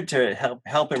gets hired to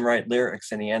help him write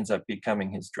lyrics, and he ends up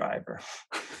becoming his driver.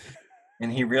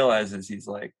 And he realizes, he's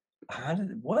like,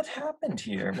 what happened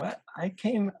here?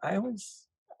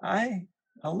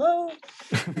 Hello?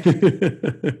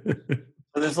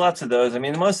 So there's lots of those. I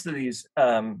mean, most of these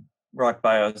rock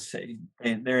bios say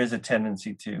there is a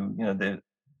tendency to,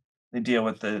 they deal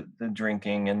with the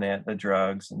drinking and the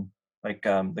drugs, and like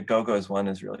the Go-Go's one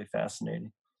is really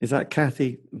fascinating. Is that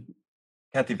Kathy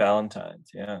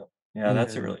Valentine's? Yeah.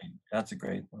 That's a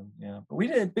great one. Yeah, but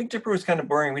Big Dipper was kind of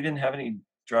boring. We didn't have any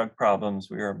drug problems.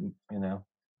 We were,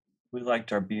 we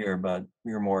liked our beer, but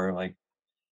we were more like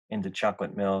into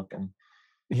chocolate milk. And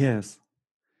Yes.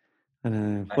 I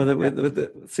know. Well,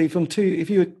 see, if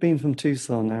you had been from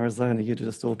Tucson, Arizona, you'd have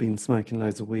just all been smoking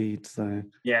loads of weed. So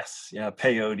yes, yeah,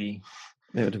 peyote.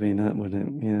 it would have been that,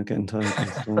 wouldn't it? Yeah, getting tired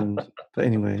and stoned. But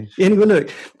anyway, look,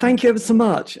 thank you ever so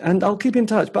much, and I'll keep in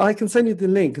touch. But I can send you the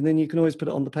link, and then you can always put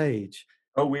it on the page.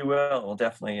 Oh, we will. We'll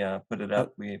definitely put it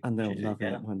up. And they'll love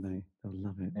it, won't they? They'll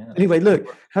love it. Yeah. Anyway,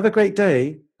 look, have a great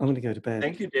day. I'm going to go to bed.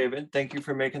 Thank you, David. Thank you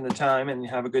for making the time, and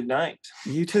have a good night.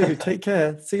 You too. Take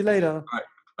care. See you later. All right.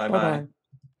 Bye-bye.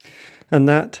 And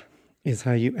that is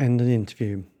how you end an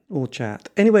interview or chat.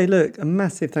 Anyway, look, a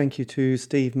massive thank you to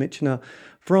Steve Mitchener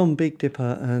from Big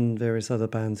Dipper and various other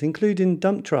bands, including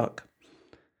Dump Truck.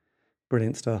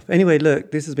 Brilliant stuff. Anyway,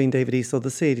 look, this has been David Eastaugh, the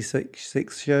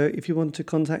C86 Show. If you want to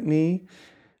contact me,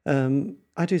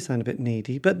 I do sound a bit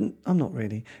needy, but I'm not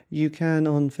really. You can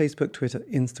on Facebook, Twitter,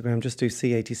 Instagram, just do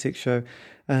C86 Show.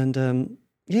 And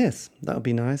yes, that would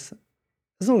be nice.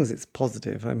 As long as it's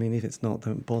positive. I mean, if it's not,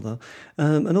 don't bother.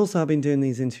 And also, I've been doing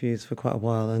these interviews for quite a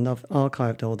while, and I've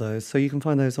archived all those. So you can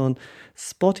find those on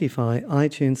Spotify,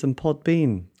 iTunes, and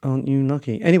Podbean. Aren't you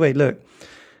lucky? Anyway, look,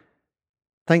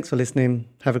 thanks for listening.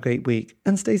 Have a great week,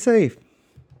 and stay safe.